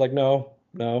 It's just like no,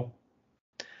 no.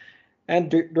 And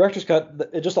director's cut,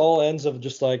 it just all ends of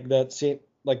just like that scene,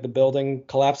 like the building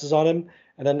collapses on him,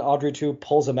 and then Audrey 2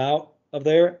 pulls him out of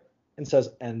there and says,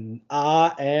 "And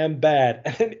I am bad,"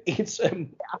 and then eats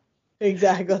him.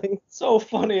 Exactly. So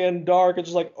funny and dark. It's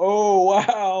just like, oh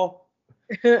wow.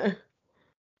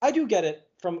 I do get it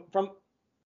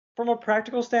from a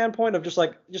practical standpoint of just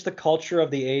the culture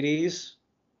of the 80s,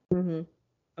 Mm-hmm.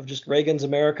 of just Reagan's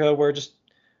America, where just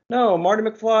no, Marty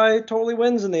McFly totally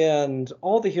wins in the end.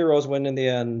 All the heroes win in the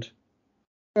end.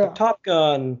 Like Yeah. Top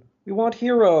Gun, we want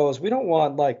heroes. We don't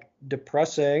want like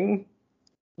depressing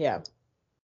Yeah.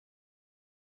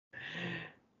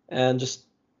 and just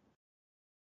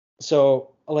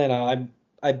so Elena,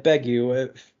 I beg you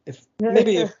if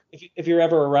maybe if you're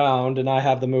ever around and I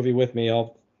have the movie with me,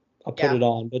 I'll put Yeah. it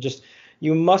on. But just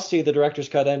you must see the director's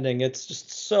cut ending. It's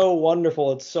just so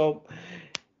wonderful. It's so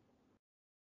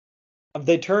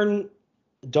they turn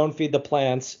Don't Feed the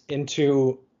Plants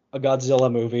into a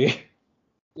Godzilla movie.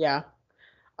 Yeah.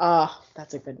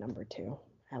 That's a good number too.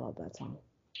 I love that song.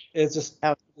 It's just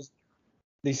Oh,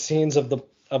 these scenes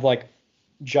of like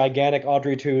gigantic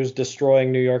Audrey 2s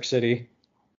destroying New York City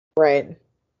right.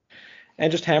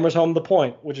 and just hammers home the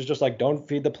point, which is just like don't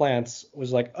feed the plants.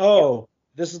 Was like, Yep. oh,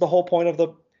 this is the whole point of the.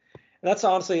 And that's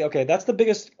honestly okay. That's the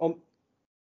biggest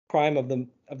crime of the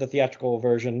theatrical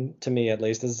version to me at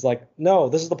least. Is like, no,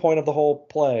 this is the point of the whole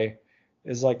play.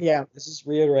 Is like Yeah. this is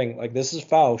reiterating like this is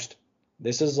Faust.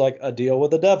 This is like a deal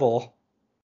with the devil,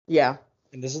 Yeah.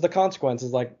 and this is the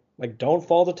consequences. Like don't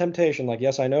fall to temptation. Like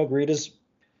yes, I know greed is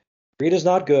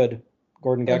not good.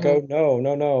 Gordon Mm-hmm. Gekko, no,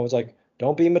 no, no. It's like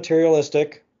don't be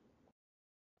materialistic.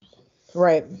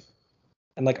 Right.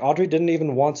 And like Audrey didn't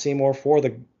even want Seymour for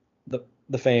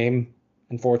the fame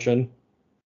and fortune.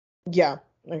 Yeah.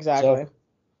 Exactly.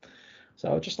 So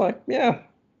so just like yeah.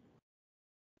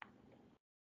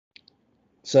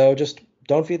 So just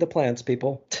don't feed the plants,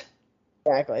 people.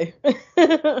 Exactly.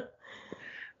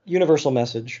 Universal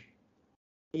message.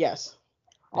 Yes.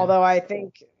 Yeah. Although I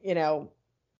think,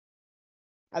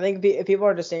 I think if people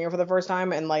are just seeing it for the first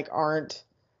time and like aren't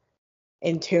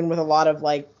in tune with a lot of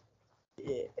like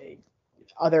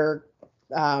other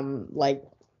like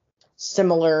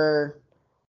similar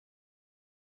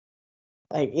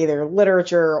like either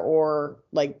literature or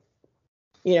like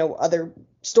other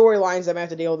storylines that may have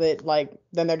to deal with it, like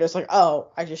then they're just like, oh,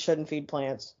 I just shouldn't feed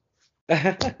plants.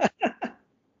 uh,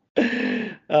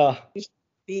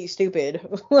 Be stupid.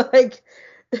 Like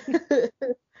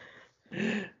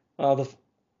the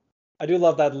I do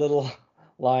love that little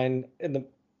line in the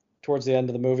towards the end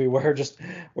of the movie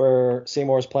where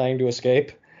Seymour's planning to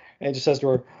escape and he just says to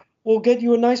her, "We'll get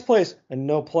you a nice place and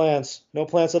no plants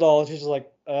at all." And she's just like,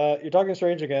 you're talking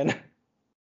strange again."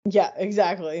 yeah,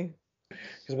 exactly.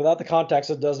 Because without the context,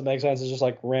 it doesn't make sense. It's just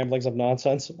like ramblings of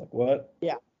nonsense. I'm like, what?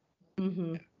 Yeah.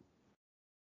 Hmm.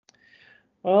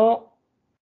 Well,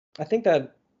 I think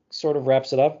that sort of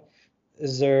wraps it up.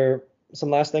 Is there some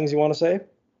last things you want to say?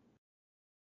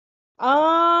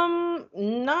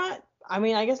 Not. I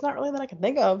mean, I guess not really that I can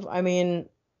think of. I mean,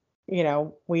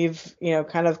 we've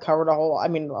kind of covered a whole. I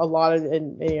mean, a lot of,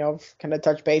 and kind of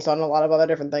touched base on a lot of other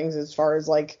different things as far as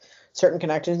like certain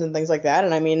connections and things like that.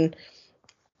 And I mean,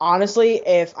 honestly,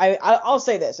 if I'll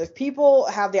say this, if people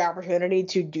have the opportunity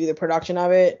to do the production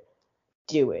of it,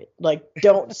 do it. Like,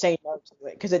 don't say no to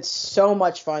it because it's so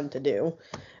much fun to do.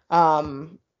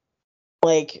 Um,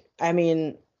 like, I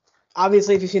mean,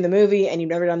 obviously, if you've seen the movie and you've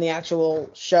never done the actual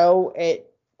show,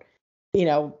 you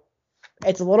know,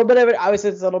 it's a little bit of it. Obviously,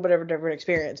 it's a little bit of a different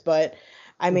experience, but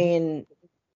I Mhm. mean,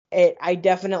 I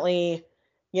definitely,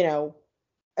 you know,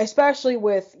 especially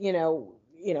with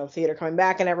theater coming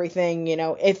back and everything.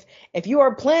 If you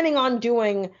are planning on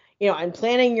doing, and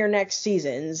planning your next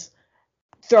seasons,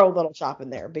 throw Little Shop in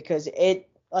there because it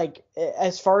like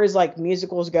as far as like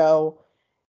musicals go,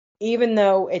 even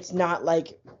though it's not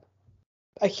like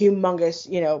a humongous,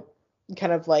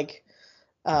 kind of like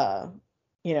uh,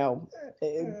 you know,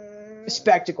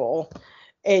 spectacle,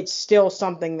 it's still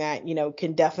something that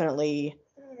can definitely,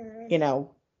 you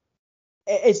know,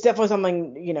 it's definitely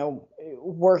something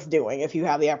worth doing if you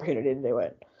have the opportunity to do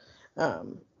it.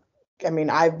 Um, I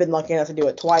mean, I've been lucky enough to do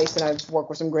it twice, and I've worked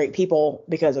with some great people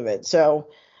because of it. So,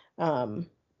 um,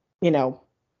 you know,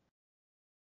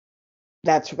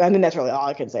 I mean, that's really all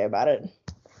I can say about it.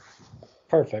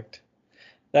 Perfect.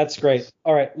 That's great.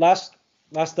 All right, last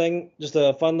thing, just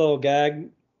a fun little gag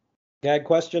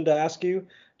question to ask you,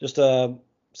 just to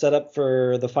set up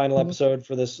for the final episode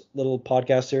for this little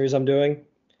podcast series I'm doing.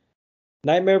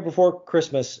 Nightmare Before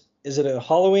Christmas, is it a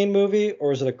Halloween movie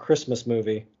or is it a Christmas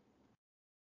movie?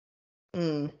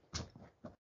 Mm.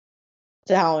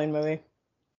 It's a Halloween movie.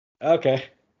 Okay.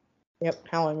 Yep,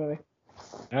 Halloween movie.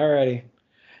 Alrighty.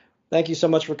 Thank you so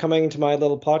much for coming to my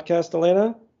little podcast,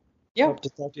 Elena. Yeah, Hope to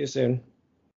talk to you soon.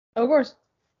 of course.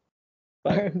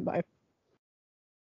 Bye. Bye.